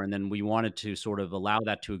aim for. And then we wanted to sort of allow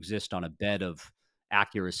that to exist on a bed of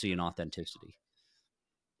accuracy and authenticity.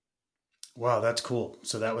 Wow, that's cool.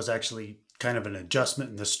 So that was actually kind of an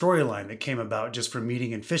adjustment in the storyline that came about just from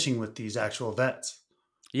meeting and fishing with these actual vets.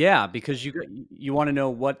 Yeah, because you want to know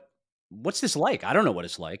what's this like? I don't know what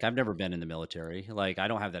it's like. I've never been in the military. Like I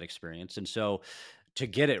don't have that experience. And so to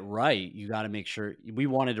get it right, you got to make sure we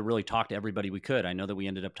wanted to really talk to everybody we could. I know that we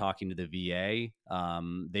ended up talking to the VA.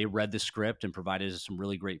 They read the script and provided us some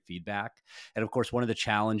really great feedback. And of course, one of the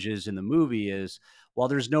challenges in the movie is while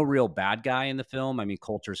there's no real bad guy in the film, I mean,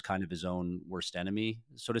 Coulter's kind of his own worst enemy,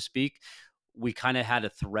 so to speak. We kind of had to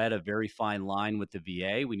thread a very fine line with the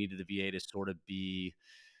VA. We needed the VA to sort of be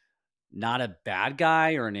not a bad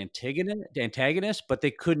guy or an antagonist, but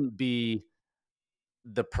they couldn't be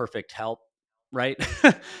the perfect help, right?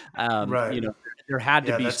 Right. There had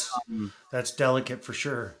to Yeah, be that's delicate for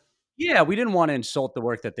sure. yeah, we didn't want to insult the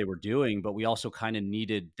work that they were doing, but we also kind of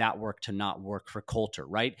needed that work to not work for Coulter,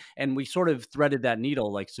 right? And we sort of threaded that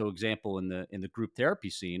needle, like so. Example in the group therapy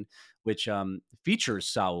scene, which features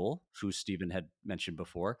Saul, who Stephen had mentioned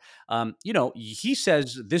before. He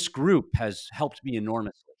says this group has helped me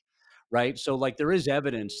enormously. Right. So like there is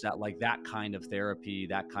evidence that like that kind of therapy,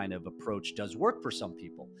 that kind of approach does work for some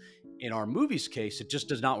people. In our movie's case, it just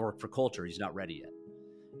does not work for Coulter. He's not ready yet.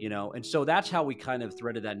 And so that's how we kind of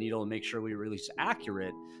threaded that needle and make sure we release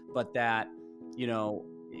accurate, but that,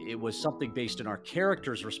 it was something based in our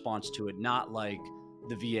character's response to it, not like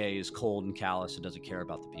the VA is cold and callous and doesn't care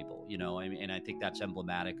about the people, and I think that's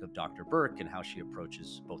emblematic of Dr. Burke and how she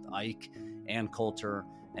approaches both Ike and Coulter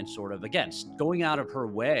and sort of, again, going out of her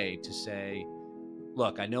way to say,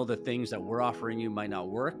 look, I know the things that we're offering you might not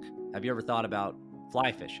work. Have you ever thought about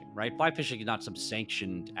fly fishing, right? Fly fishing is not some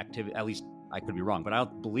sanctioned activity, at least I could be wrong, but I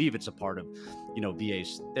don't believe it's a part of,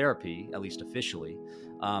 VA's therapy, at least officially.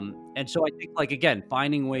 And so I think, like, again,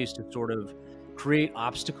 finding ways to sort of create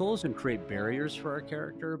obstacles and create barriers for our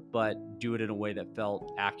character, but do it in a way that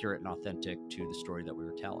felt accurate and authentic to the story that we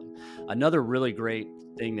were telling. Another really great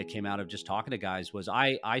thing that came out of just talking to guys was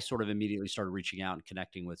I sort of immediately started reaching out and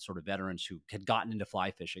connecting with sort of veterans who had gotten into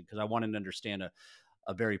fly fishing because I wanted to understand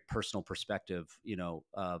a very personal perspective,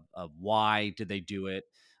 of why did they do it?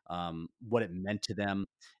 what it meant to them.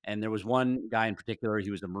 And there was one guy in particular,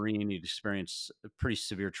 he was a Marine. He'd experienced a pretty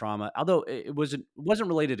severe trauma, although it wasn't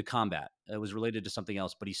related to combat. It was related to something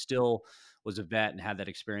else, but he still was a vet and had that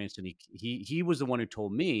experience. And he was the one who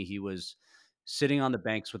told me he was sitting on the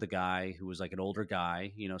banks with a guy who was like an older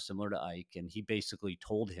guy, similar to Ike. And he basically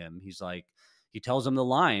told him, he's like, he tells him the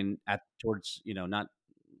line at towards, not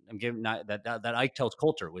I'm giving not that Ike tells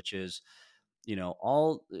Coulter, which is,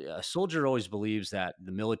 all a soldier always believes that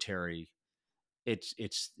the military, it's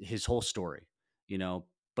his whole story, you know,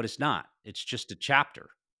 but it's not. It's just a chapter,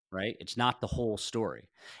 right? It's not the whole story.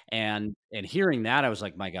 And hearing that, I was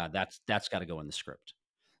like, my God, that's got to go in the script,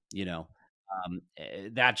 you know.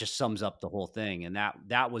 That just sums up the whole thing, and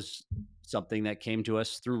that was something that came to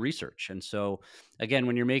us through research. And so, again,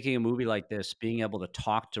 when you're making a movie like this, being able to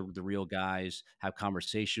talk to the real guys, have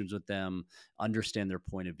conversations with them, understand their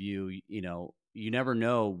point of view, you never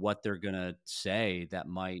know what they're gonna say that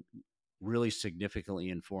might really significantly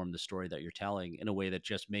inform the story that you're telling in a way that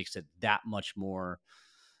just makes it that much more,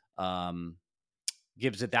 um,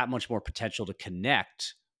 gives it that much more potential to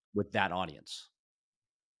connect with that audience.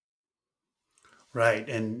 Right.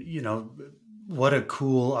 And, what a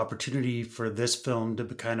cool opportunity for this film to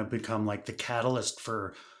kind of become like the catalyst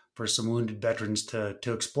for some wounded veterans to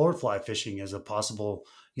explore fly fishing as a possible,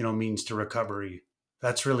 means to recovery.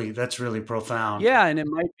 That's really profound. Yeah, and it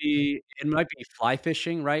might be fly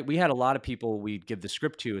fishing, right? We had a lot of people we'd give the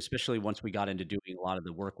script to, especially once we got into doing a lot of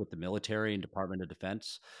the work with the military and Department of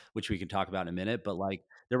Defense, which we can talk about in a minute. But like,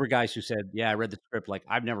 there were guys who said, "Yeah, I read the script. Like,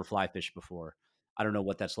 I've never fly fished before. I don't know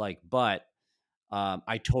what that's like, but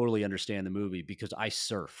I totally understand the movie because I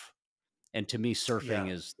surf." And to me, surfing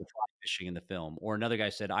Yeah. is the fly fishing in the film. Or another guy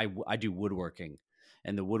said, I do woodworking,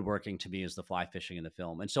 and the woodworking to me is the fly fishing in the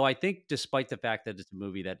film. And so I think, despite the fact that it's a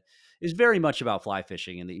movie that is very much about fly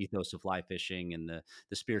fishing and the ethos of fly fishing and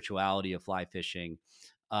the spirituality of fly fishing,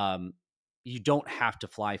 um, you don't have to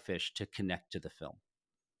fly fish to connect to the film,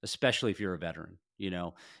 especially if you're a veteran.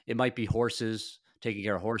 It might be horses, taking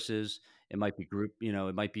care of horses. It might be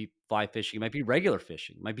it might be fly fishing. It might be regular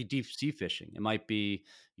fishing. It might be deep sea fishing. It might be,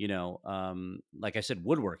 like I said,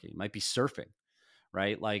 woodworking. It might be surfing,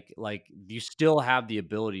 right? Like you still have the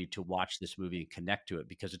ability to watch this movie and connect to it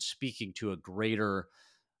because it's speaking to a greater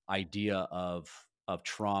idea of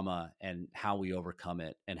trauma and how we overcome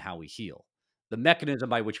it and how we heal. The mechanism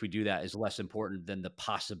by which we do that is less important than the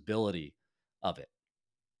possibility of it.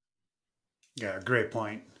 Yeah, great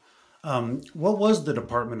point. What was the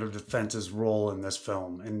Department of Defense's role in this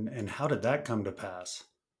film, and how did that come to pass?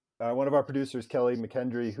 One of our producers, Kelly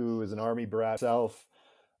McKendry, who is an Army brat herself,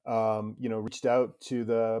 reached out to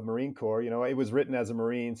the Marine Corps. It was written as a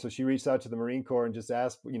Marine, so she reached out to the Marine Corps and just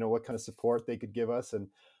asked, what kind of support they could give us. And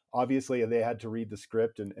obviously, they had to read the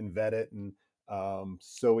script and vet it. And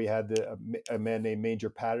so we had a man named Major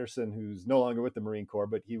Patterson, who's no longer with the Marine Corps,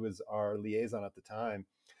 but he was our liaison at the time.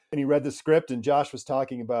 And he read the script, and Josh was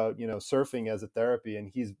talking about, surfing as a therapy,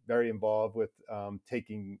 and he's very involved with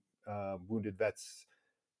taking wounded vets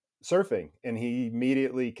surfing. And he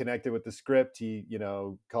immediately connected with the script. He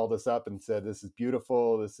called us up and said, this is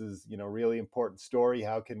beautiful, this is really important story,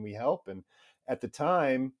 how can we help? And at the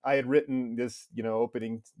time I had written this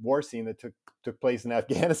opening war scene that took place in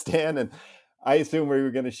Afghanistan, and I assumed we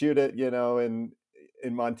were going to shoot it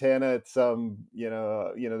in Montana. It's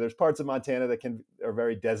there's parts of Montana that are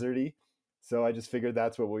very deserty, so I just figured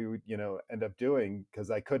that's what we would end up doing, because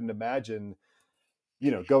I couldn't imagine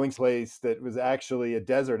going place that was actually a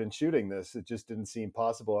desert and shooting this. It just didn't seem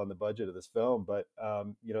possible on the budget of this film. But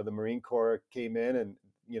the Marine Corps came in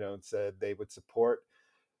and said they would support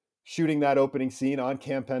shooting that opening scene on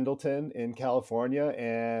Camp Pendleton in California,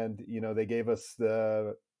 and they gave us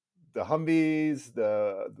the Humvees,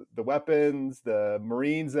 the weapons. The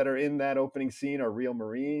Marines that are in that opening scene are real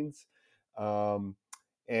Marines.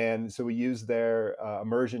 And so we used their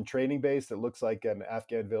immersion training base that looks like an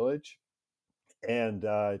Afghan village, and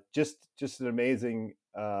just an amazing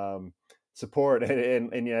support.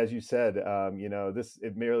 And as you said, this,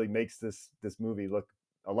 it merely makes this movie look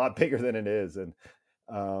a lot bigger than it is.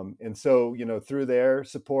 And so through their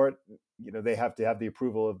support, they have to have the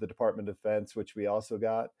approval of the Department of Defense, which we also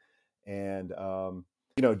got. And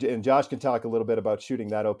and Josh can talk a little bit about shooting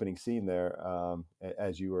that opening scene there,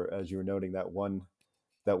 as you were noting that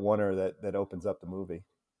oneer that opens up the movie.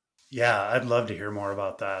 Yeah, I'd love to hear more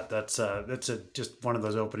about that. Just one of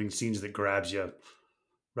those opening scenes that grabs you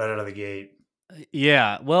right out of the gate.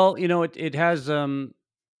 Yeah, well, it has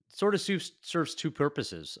sort of serves two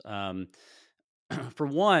purposes. For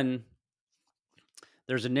one,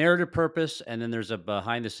 there's a narrative purpose, and then there's a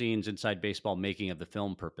behind the scenes inside baseball making of the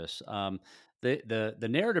film purpose. The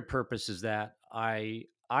narrative purpose is that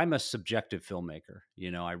I'm a subjective filmmaker.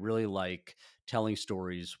 I really like telling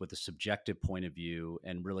stories with a subjective point of view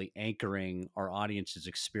and really anchoring our audience's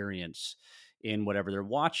experience in whatever they're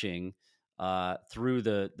watching through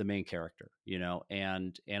the main character.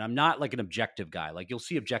 And I'm not like an objective guy. Like you'll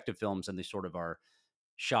see objective films and they sort of are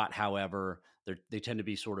shot however they tend to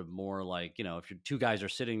be sort of more like, if your two guys are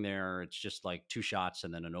sitting there, it's just like two shots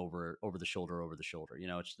and then an over the shoulder.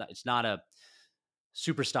 It's not a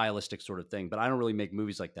super stylistic sort of thing, but I don't really make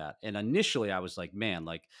movies like that. And initially I was like, man,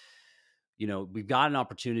 like, we've got an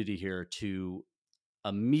opportunity here to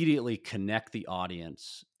immediately connect the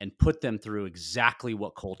audience and put them through exactly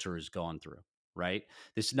what culture has gone through. Right.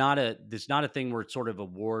 This not a thing where it's sort of a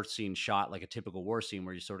war scene shot like a typical war scene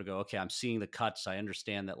where you sort of go, okay, I'm seeing the cuts. I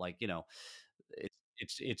understand that, like,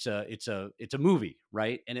 it's a movie,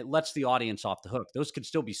 right? And it lets the audience off the hook. Those can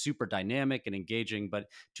still be super dynamic and engaging, but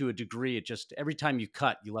to a degree, it just every time you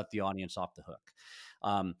cut, you let the audience off the hook.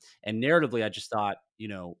 And narratively, I just thought,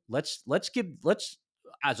 let's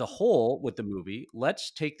as a whole with the movie,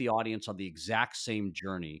 let's take the audience on the exact same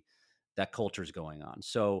journey that Coulter's going on.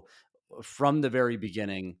 So from the very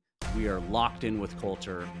beginning, we are locked in with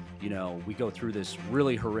Coulter. We go through this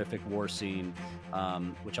really horrific war scene,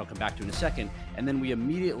 which I'll come back to in a second. And then we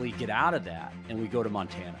immediately get out of that and we go to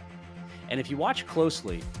Montana. And if you watch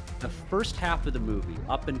closely, the first half of the movie,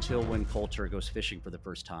 up until when Coulter goes fishing for the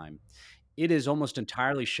first time, it is almost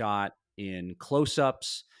entirely shot in close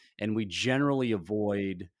ups. And we generally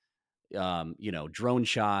avoid drone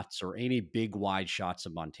shots or any big wide shots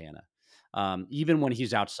of Montana. Even when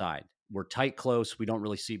he's outside, we're tight close. We don't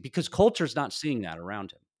really see because Coulter's not seeing that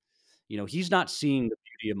around him. He's not seeing the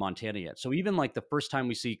beauty of Montana yet. So even like the first time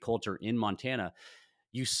we see Coulter in Montana,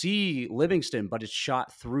 you see Livingston, but it's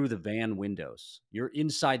shot through the van windows. You're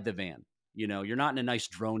inside the van. You're not in a nice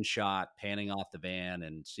drone shot panning off the van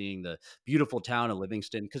and seeing the beautiful town of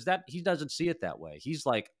Livingston because that he doesn't see it that way. He's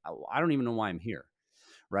like, "Oh, I don't even know why I'm here."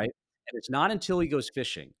 Right. And it's not until he goes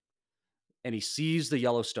fishing and he sees the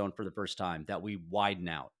Yellowstone for the first time that we widen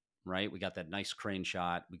out, right? We got that nice crane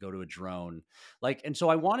shot. We go to a drone. And so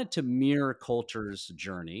I wanted to mirror Coulter's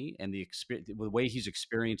journey and the way he's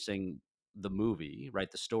experiencing the movie, right?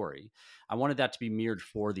 The story. I wanted that to be mirrored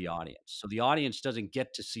for the audience. So the audience doesn't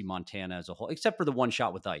get to see Montana as a whole, except for the one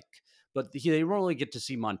shot with Ike, but they really get to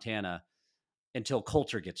see Montana until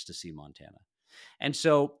Coulter gets to see Montana. And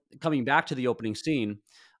so coming back to the opening scene,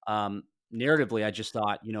 um, narratively, I just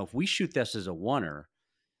thought, if we shoot this as a oneer,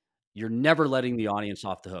 you're never letting the audience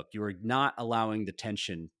off the hook. You are not allowing the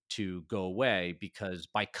tension to go away because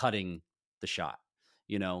by cutting the shot,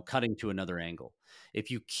 cutting to another angle.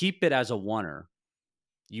 If you keep it as a oneer,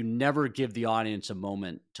 you never give the audience a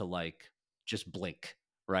moment to like just blink,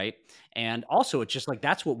 right? And also, it's just like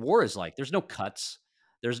that's what war is like. There's no cuts.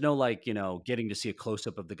 There's no like, getting to see a close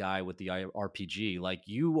up of the guy with the RPG. Like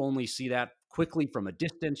you only see that quickly from a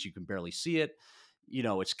distance. You can barely see it.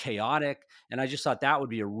 It's chaotic. And I just thought that would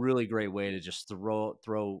be a really great way to just throw,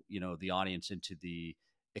 the audience into the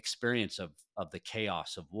experience of the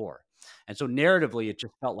chaos of war. And so narratively, it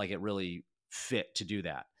just felt like it really fit to do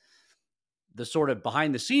that. The sort of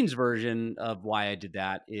behind the scenes version of why I did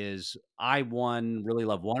that is really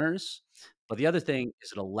love oneers, but the other thing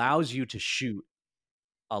is it allows you to shoot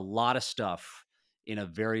a lot of stuff in a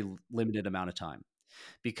very limited amount of time.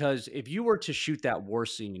 Because if you were to shoot that war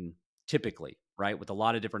scene typically, right, with a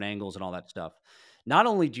lot of different angles and all that stuff, not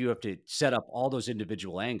only do you have to set up all those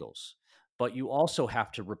individual angles, but you also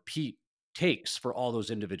have to repeat takes for all those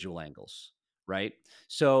individual angles, right?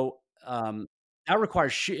 So that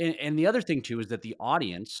requires, and the other thing too is that the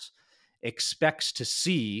audience expects to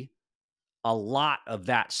see a lot of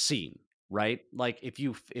that scene, right? Like if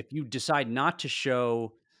you decide not to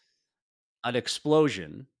show an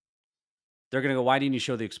explosion, they're going to go, why didn't you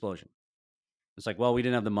show the explosion? It's like, well, we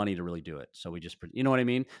didn't have the money to really do it. So we just, you know what I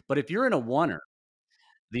mean? But if you're in a oneer,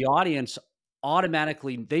 the audience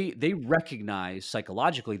automatically, they recognize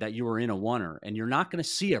psychologically that you were in a oneer and you're not going to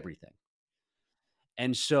see everything.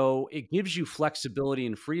 And so it gives you flexibility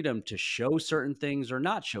and freedom to show certain things or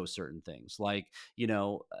not show certain things. Like,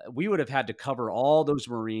 we would have had to cover all those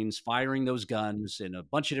Marines firing those guns in a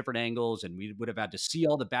bunch of different angles, and we would have had to see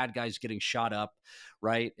all the bad guys getting shot up,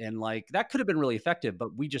 right? And like that could have been really effective,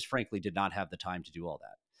 but we just frankly did not have the time to do all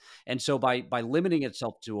that. And so by limiting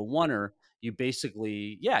itself to a oneer, you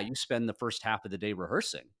basically, you spend the first half of the day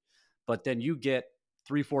rehearsing, but then you get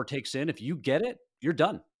 3-4 takes in. If you get it, you're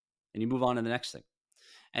done and you move on to the next thing.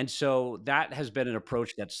 And so that has been an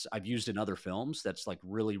approach I've used in other films that's like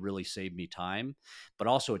really, really saved me time. But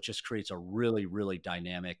also it just creates a really, really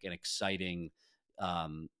dynamic and exciting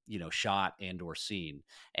shot and or seen.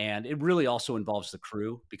 And it really also involves the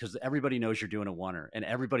crew, because everybody knows you're doing a oneer and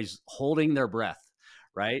everybody's holding their breath,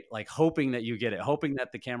 right? Like hoping that you get it, hoping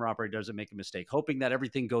that the camera operator doesn't make a mistake, hoping that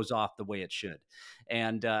everything goes off the way it should.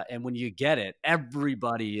 And when you get it,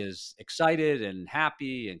 everybody is excited and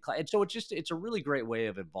happy, and so it's a really great way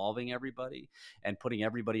of involving everybody and putting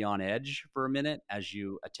everybody on edge for a minute as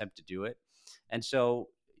you attempt to do it. And so,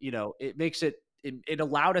 it makes it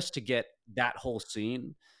allowed us to get that whole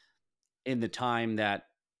scene in the time that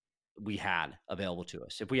we had available to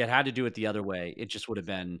us. If we had had to do it the other way, it would have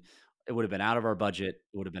been out of our budget.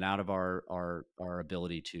 It would have been out of our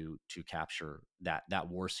ability to capture that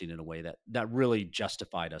war scene in a way that really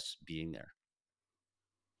justified us being there.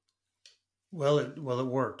 Well, it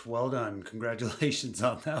worked. Well done. Congratulations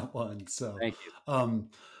on that one. So, Thank you. um,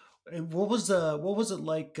 and what was it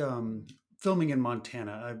like filming in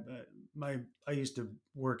Montana? I used to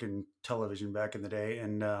work in television back in the day,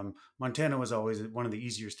 and Montana was always one of the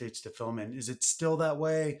easier states to film in. Is it still that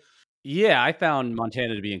way? Yeah, I found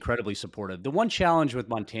Montana to be incredibly supportive. The one challenge with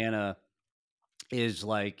Montana is,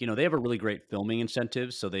 like, they have a really great filming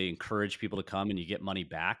incentive, so they encourage people to come and you get money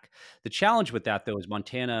back. The challenge with that though is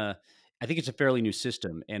Montana, I think it's a fairly new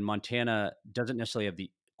system, and Montana doesn't necessarily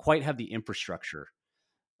have the infrastructure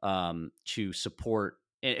to support.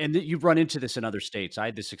 And you've run into this in other states. I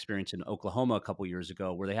had this experience in Oklahoma a couple years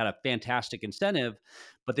ago where they had a fantastic incentive,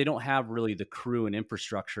 but they don't have really the crew and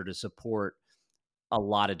infrastructure to support a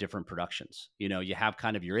lot of different productions. You have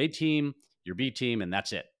kind of your A team, your B team, and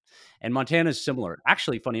that's it. And Montana is similar.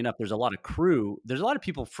 Actually, funny enough, there's a lot of crew. There's a lot of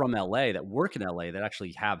people from LA that work in LA that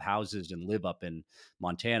actually have houses and live up in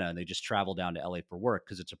Montana, and they just travel down to LA for work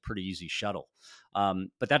because it's a pretty easy shuttle.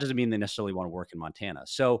 But that doesn't mean they necessarily want to work in Montana.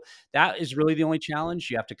 So that is really the only challenge.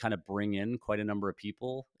 You have to kind of bring in quite a number of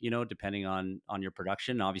people, depending on your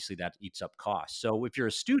production. Obviously, that eats up costs. So if you're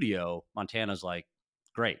a studio, Montana's like,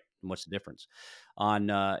 great. And what's the difference? On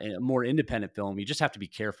a more independent film, you just have to be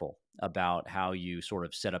careful about how you sort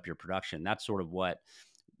of set up your production. That's sort of what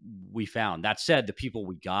we found. That said, the people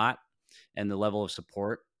we got and the level of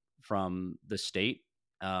support from the state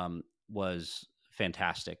was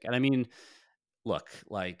fantastic. And I mean, look,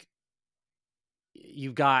 like,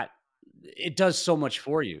 you've got it does so much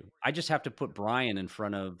for you. I just have to put Brian in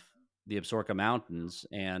front of the Absaroka Mountains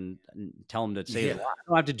and tell him to say his Yeah. line. I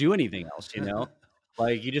don't have to do anything else.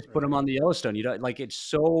 Like, you just put him on the Yellowstone. You don't, like, it's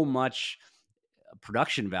so much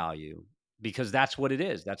production value because that's what it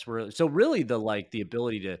is. That's where, so really the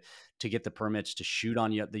ability to get the permits to shoot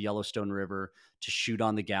on the Yellowstone River, to shoot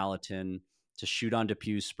on the Gallatin, to shoot on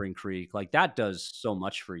Depew Spring Creek, like, that does so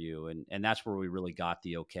much for you. And that's where we really got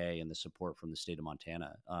the okay and the support from the state of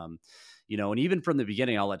Montana. And even from the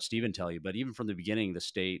beginning, I'll let Steven tell you, but even from the beginning, the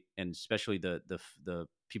state, and especially the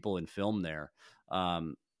people in film there,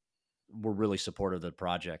 were really supportive of the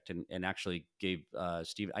project, and actually gave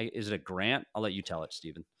Steve, is it a grant? I'll let you tell it,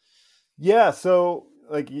 Steven. Yeah, so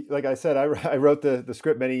like I said, I wrote the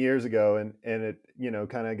script many years ago, and it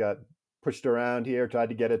kind of got pushed around here. Tried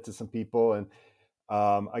to get it to some people, and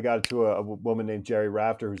I got it to a woman named Jerry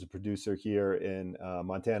Rafter, who's a producer here in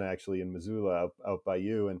Montana, actually in Missoula, out by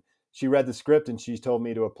you. And she read the script, and she told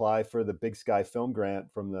me to apply for the Big Sky Film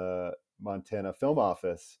Grant from the Montana Film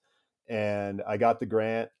Office. And I got the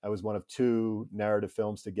grant. I was one of two narrative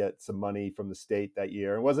films to get some money from the state that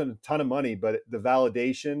year. It wasn't a ton of money, but the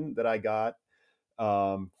validation that I got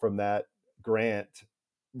from that grant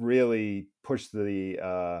really pushed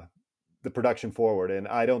the production forward. And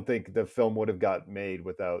I don't think the film would have got made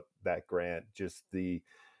without that grant. Just the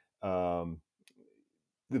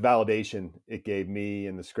validation it gave me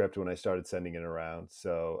in the script when I started sending it around.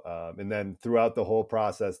 So, and then throughout the whole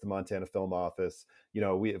process, the Montana Film Office,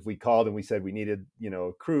 if we called and we said we needed,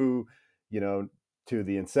 a crew, to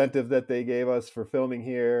the incentive that they gave us for filming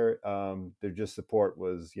here, their just support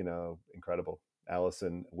was, incredible.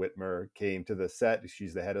 Allison Whitmer came to the set.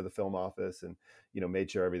 She's the head of the film office, and, made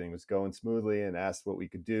sure everything was going smoothly and asked what we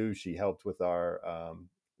could do. She helped with our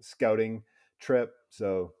scouting trip.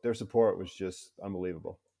 So their support was just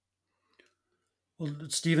unbelievable. Well,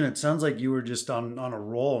 Stephen, it sounds like you were just on a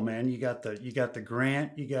roll, man. You got the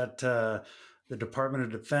grant, you got the Department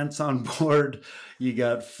of Defense on board, you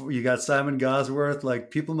got Simon Gosworth.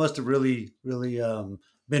 Like, people must have really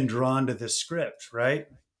been drawn to this script, right?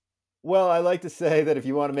 Well, I like to say that if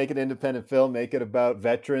you want to make an independent film, make it about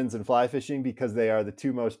veterans and fly fishing, because they are the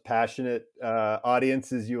two most passionate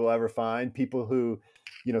audiences you will ever find. People who,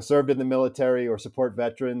 served in the military or support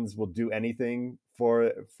veterans will do anything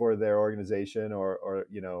for their organization or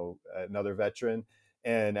another veteran.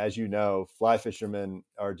 And as you know, fly fishermen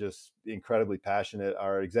are just incredibly passionate.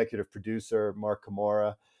 Our executive producer, Mark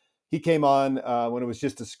Kimura, he came on when it was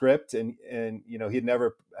just a script, and he'd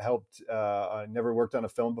never never worked on a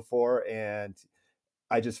film before, and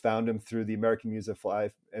I just found him through the American Museum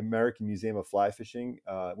of Fly Fishing,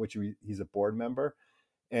 which he's a board member,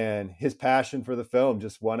 and his passion for the film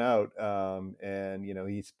just won out. And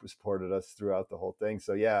he supported us throughout the whole thing.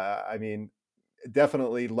 So yeah, I mean,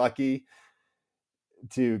 definitely lucky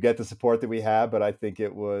to get the support that we have, but I think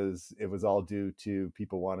it was all due to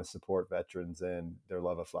people want to support veterans and their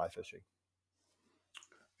love of fly fishing.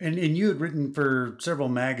 And you had written for several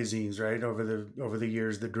magazines, right, over the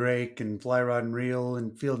years, the Drake and Fly Rod and Reel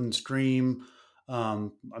and Field and Stream.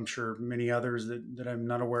 I'm sure many others that I'm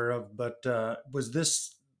not aware of. But was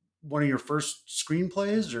this one of your first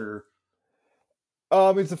screenplays, or?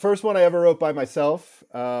 It's the first one I ever wrote by myself.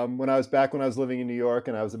 When I was living in New York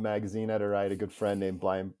and I was a magazine editor, I had a good friend named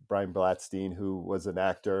Brian Blatstein, who was an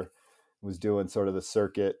actor, was doing sort of the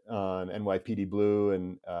circuit on NYPD Blue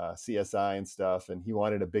and CSI and stuff. And he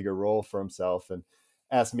wanted a bigger role for himself and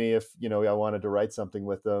asked me if, I wanted to write something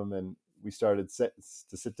with him. And we started to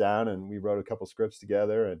sit down and we wrote a couple scripts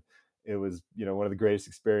together. And it was, one of the greatest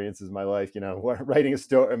experiences of my life, writing a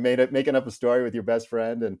story, making up a story with your best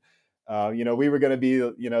friend. And we were going to be,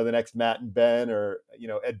 the next Matt and Ben or,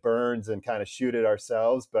 Ed Burns and kind of shoot it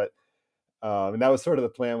ourselves. But, and that was sort of the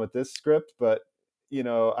plan with this script. But,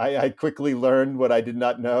 I quickly learned what I did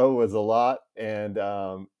not know was a lot. And,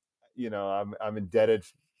 I'm indebted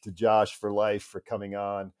to Josh for life for coming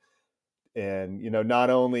on and, not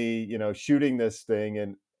only, shooting this thing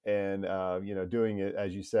and doing it,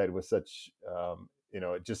 as you said, with such,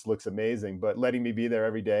 it just looks amazing, but letting me be there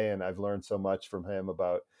every day. And I've learned so much from him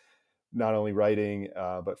about not only writing,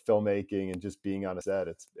 but filmmaking and just being on a set.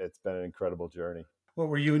 It's been an incredible journey. What,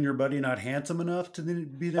 were you and your buddy not handsome enough to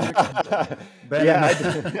be the next Ben?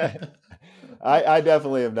 Yeah, I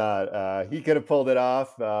definitely am not. He could have pulled it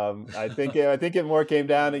off. I think it more came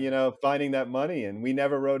down to finding that money, and we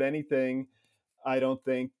never wrote anything. I don't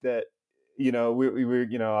think that we were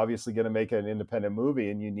obviously going to make an independent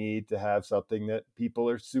movie, and you need to have something that people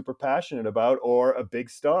are super passionate about or a big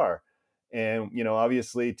star. And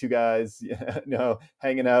obviously, two guys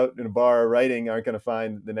hanging out in a bar writing aren't going to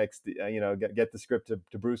find the next get the script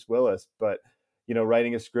to Bruce Willis, but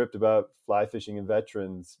writing a script about fly fishing and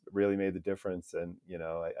veterans really made the difference. And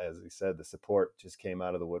as we said, the support just came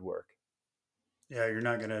out of the woodwork. Yeah, you're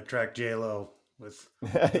not going to attract J-Lo with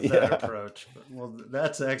Yeah. that approach. But, well,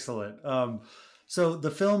 that's excellent. So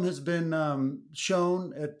the film has been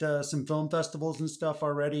shown at some film festivals and stuff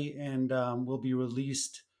already, and will be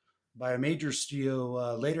released by a major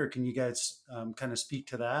studio later. Can you guys kind of speak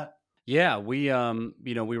to that? Yeah, we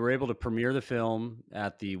were able to premiere the film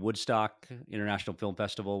at the Woodstock International Film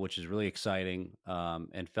Festival, which is really exciting,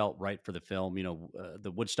 and felt right for the film.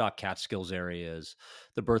 The Woodstock Catskills area is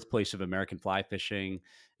the birthplace of American fly fishing.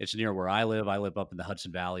 It's near where I live. I live up in the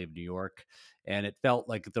Hudson Valley of New York, and it felt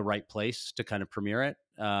like the right place to kind of premiere it.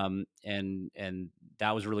 And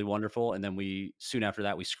that was really wonderful. And then soon after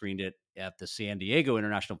that, we screened it at the San Diego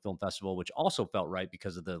International Film Festival, which also felt right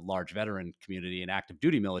because of the large veteran community and active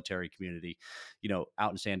duty military community,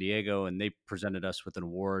 out in San Diego. And they presented us with an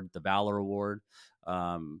award, the Valor Award,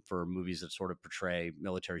 for movies that sort of portray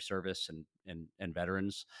military service and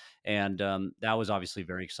veterans. And that was obviously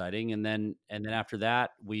very exciting. And then after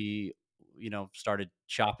that, we started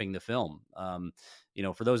chopping the film.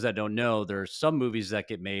 For those that don't know, there are some movies that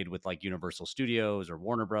get made with like Universal Studios or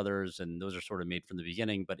Warner Brothers, and those are sort of made from the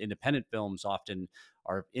beginning. But independent films often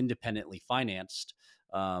are independently financed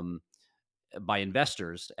by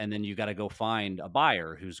investors, and then you got to go find a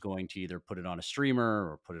buyer who's going to either put it on a streamer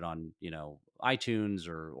or put it on iTunes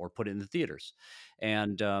or put it in the theaters.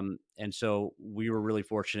 And so we were really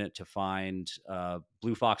fortunate to find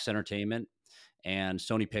Blue Fox Entertainment and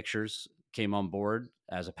Sony Pictures came on board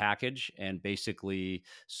as a package. And basically,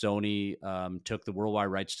 Sony took the worldwide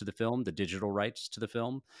rights to the film, the digital rights to the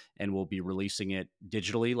film, and will be releasing it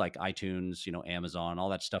digitally, like iTunes, Amazon, all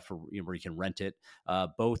that stuff where you can rent it,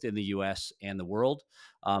 both in the US and the world.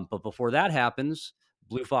 But before that happens,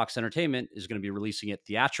 Blue Fox Entertainment is going to be releasing it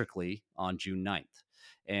theatrically on June 9th.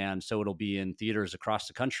 And so it'll be in theaters across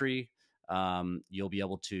the country. You'll be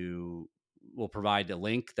able to We'll provide a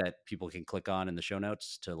link that people can click on in the show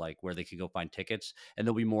notes to like where they can go find tickets, and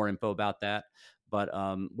there'll be more info about that. But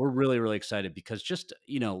we're really, really excited because just,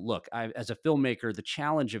 look, as a filmmaker, the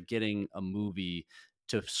challenge of getting a movie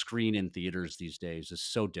to screen in theaters these days is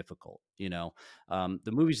so difficult. The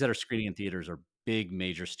movies that are screening in theaters are big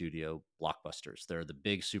major studio blockbusters. They're the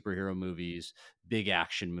big superhero movies, big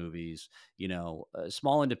action movies.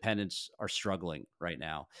 Small independents are struggling right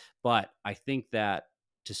now. But I think that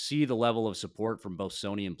to see the level of support from both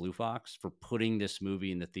Sony and Blue Fox for putting this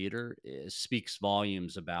movie in the theater speaks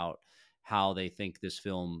volumes about how they think this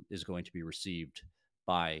film is going to be received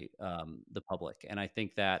by the public. And I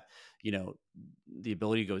think that, the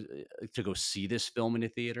ability to go see this film in a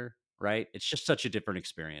theater, right? It's just such a different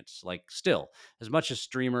experience. Like, still, as much as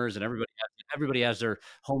streamers and everybody has their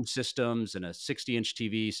home systems and a 60-inch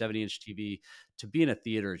TV, 70-inch TV, to be in a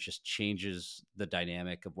theater just changes the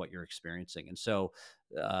dynamic of what you're experiencing. And so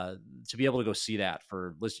to be able to go see that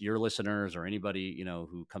for your listeners or anybody,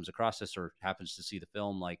 who comes across this or happens to see the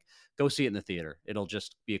film, like, go see it in the theater. It'll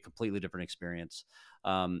just be a completely different experience.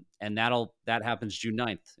 And that happens June 9th,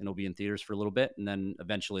 and it'll be in theaters for a little bit. And then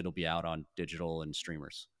eventually it'll be out on digital and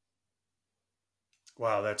streamers.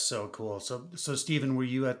 Wow, that's so cool. So Stephen, were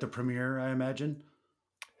you at the premiere, I imagine?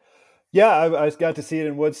 Yeah, I got to see it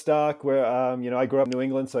in Woodstock, where I grew up in New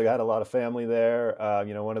England, so I had a lot of family there.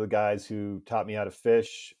 One of the guys who taught me how to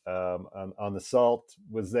fish on the Salt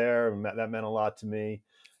was there, and that meant a lot to me.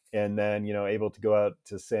 And then able to go out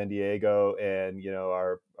to San Diego, and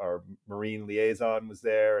our Marine liaison was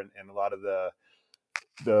there, and a lot of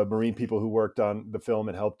the Marine people who worked on the film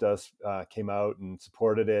and helped us came out and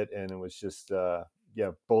supported it, and it was just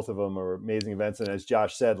both of them are amazing events. And as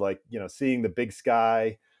Josh said, like seeing the big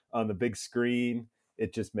sky on the big screen,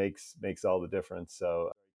 it just makes all the difference.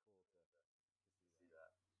 So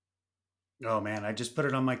Oh man, I just put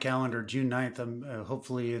it on my calendar, June 9th.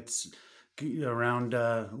 Hopefully it's around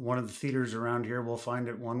one of the theaters around here. We'll find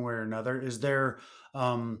it one way or another. Is there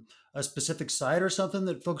a specific site or something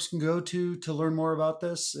that folks can go to learn more about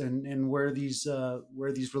this and where these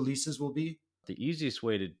releases will be? The easiest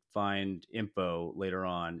way to find info later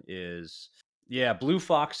on is,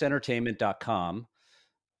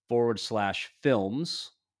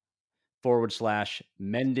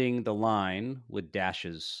 bluefoxentertainment.com/films/mending the line, with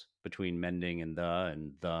dashes between mending and the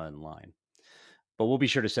and line. But we'll be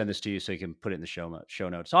sure to send this to you so you can put it in the show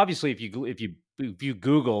notes. Obviously, if you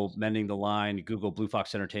Google Mending the Line, you Google Blue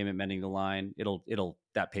Fox Entertainment Mending the Line,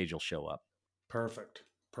 that page will show up. Perfect.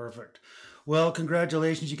 Well,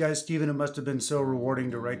 congratulations, you guys. Stephen, it must have been so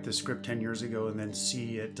rewarding to write the script 10 years ago and then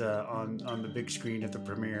see it on the big screen at the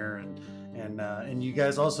premiere. And you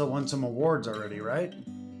guys also won some awards already, right?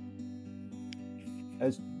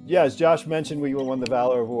 As Josh mentioned, we won the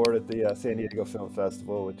Valor Award at the San Diego Film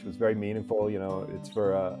Festival, which was very meaningful. It's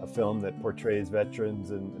for a film that portrays veterans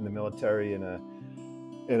in the military in a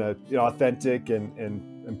authentic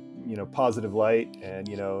and positive light, and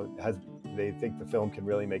they think the film can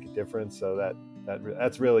really make a difference. So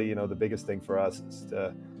that's really the biggest thing for us, is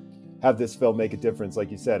to have this film make a difference. Like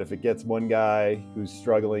you said, if it gets one guy who's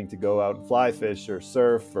struggling to go out and fly fish or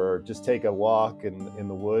surf or just take a walk in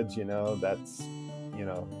the woods,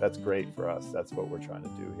 that's great for us. That's what we're trying to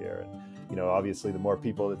do here. And obviously the more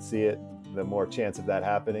people that see it, the more chance of that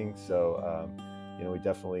happening. So we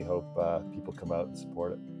definitely hope people come out and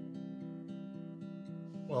support it.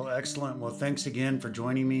 Well, excellent. Well, thanks again for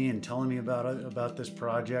joining me and telling me about this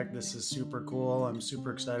project. This is super cool. I'm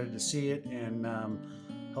super excited to see it and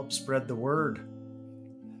help spread the word.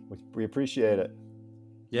 We appreciate it.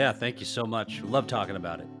 Yeah, thank you so much. Love talking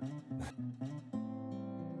about it.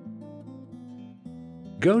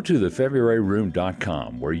 Go to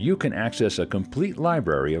thefebruaryroom.com, where you can access a complete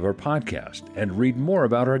library of our podcast and read more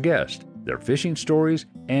about our guests, their fishing stories,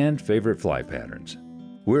 and favorite fly patterns.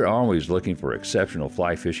 We're always looking for exceptional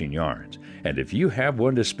fly fishing yarns, and if you have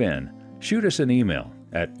one to spin, shoot us an email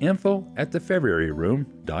at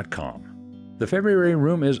info@thefebruaryroom.com. The February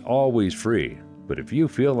Room is always free, but if you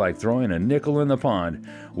feel like throwing a nickel in the pond,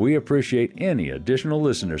 we appreciate any additional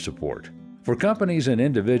listener support. For companies and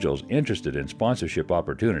individuals interested in sponsorship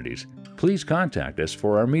opportunities, please contact us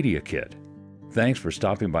for our media kit. Thanks for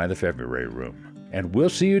stopping by the February Room, and we'll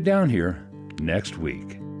see you down here next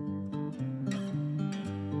week.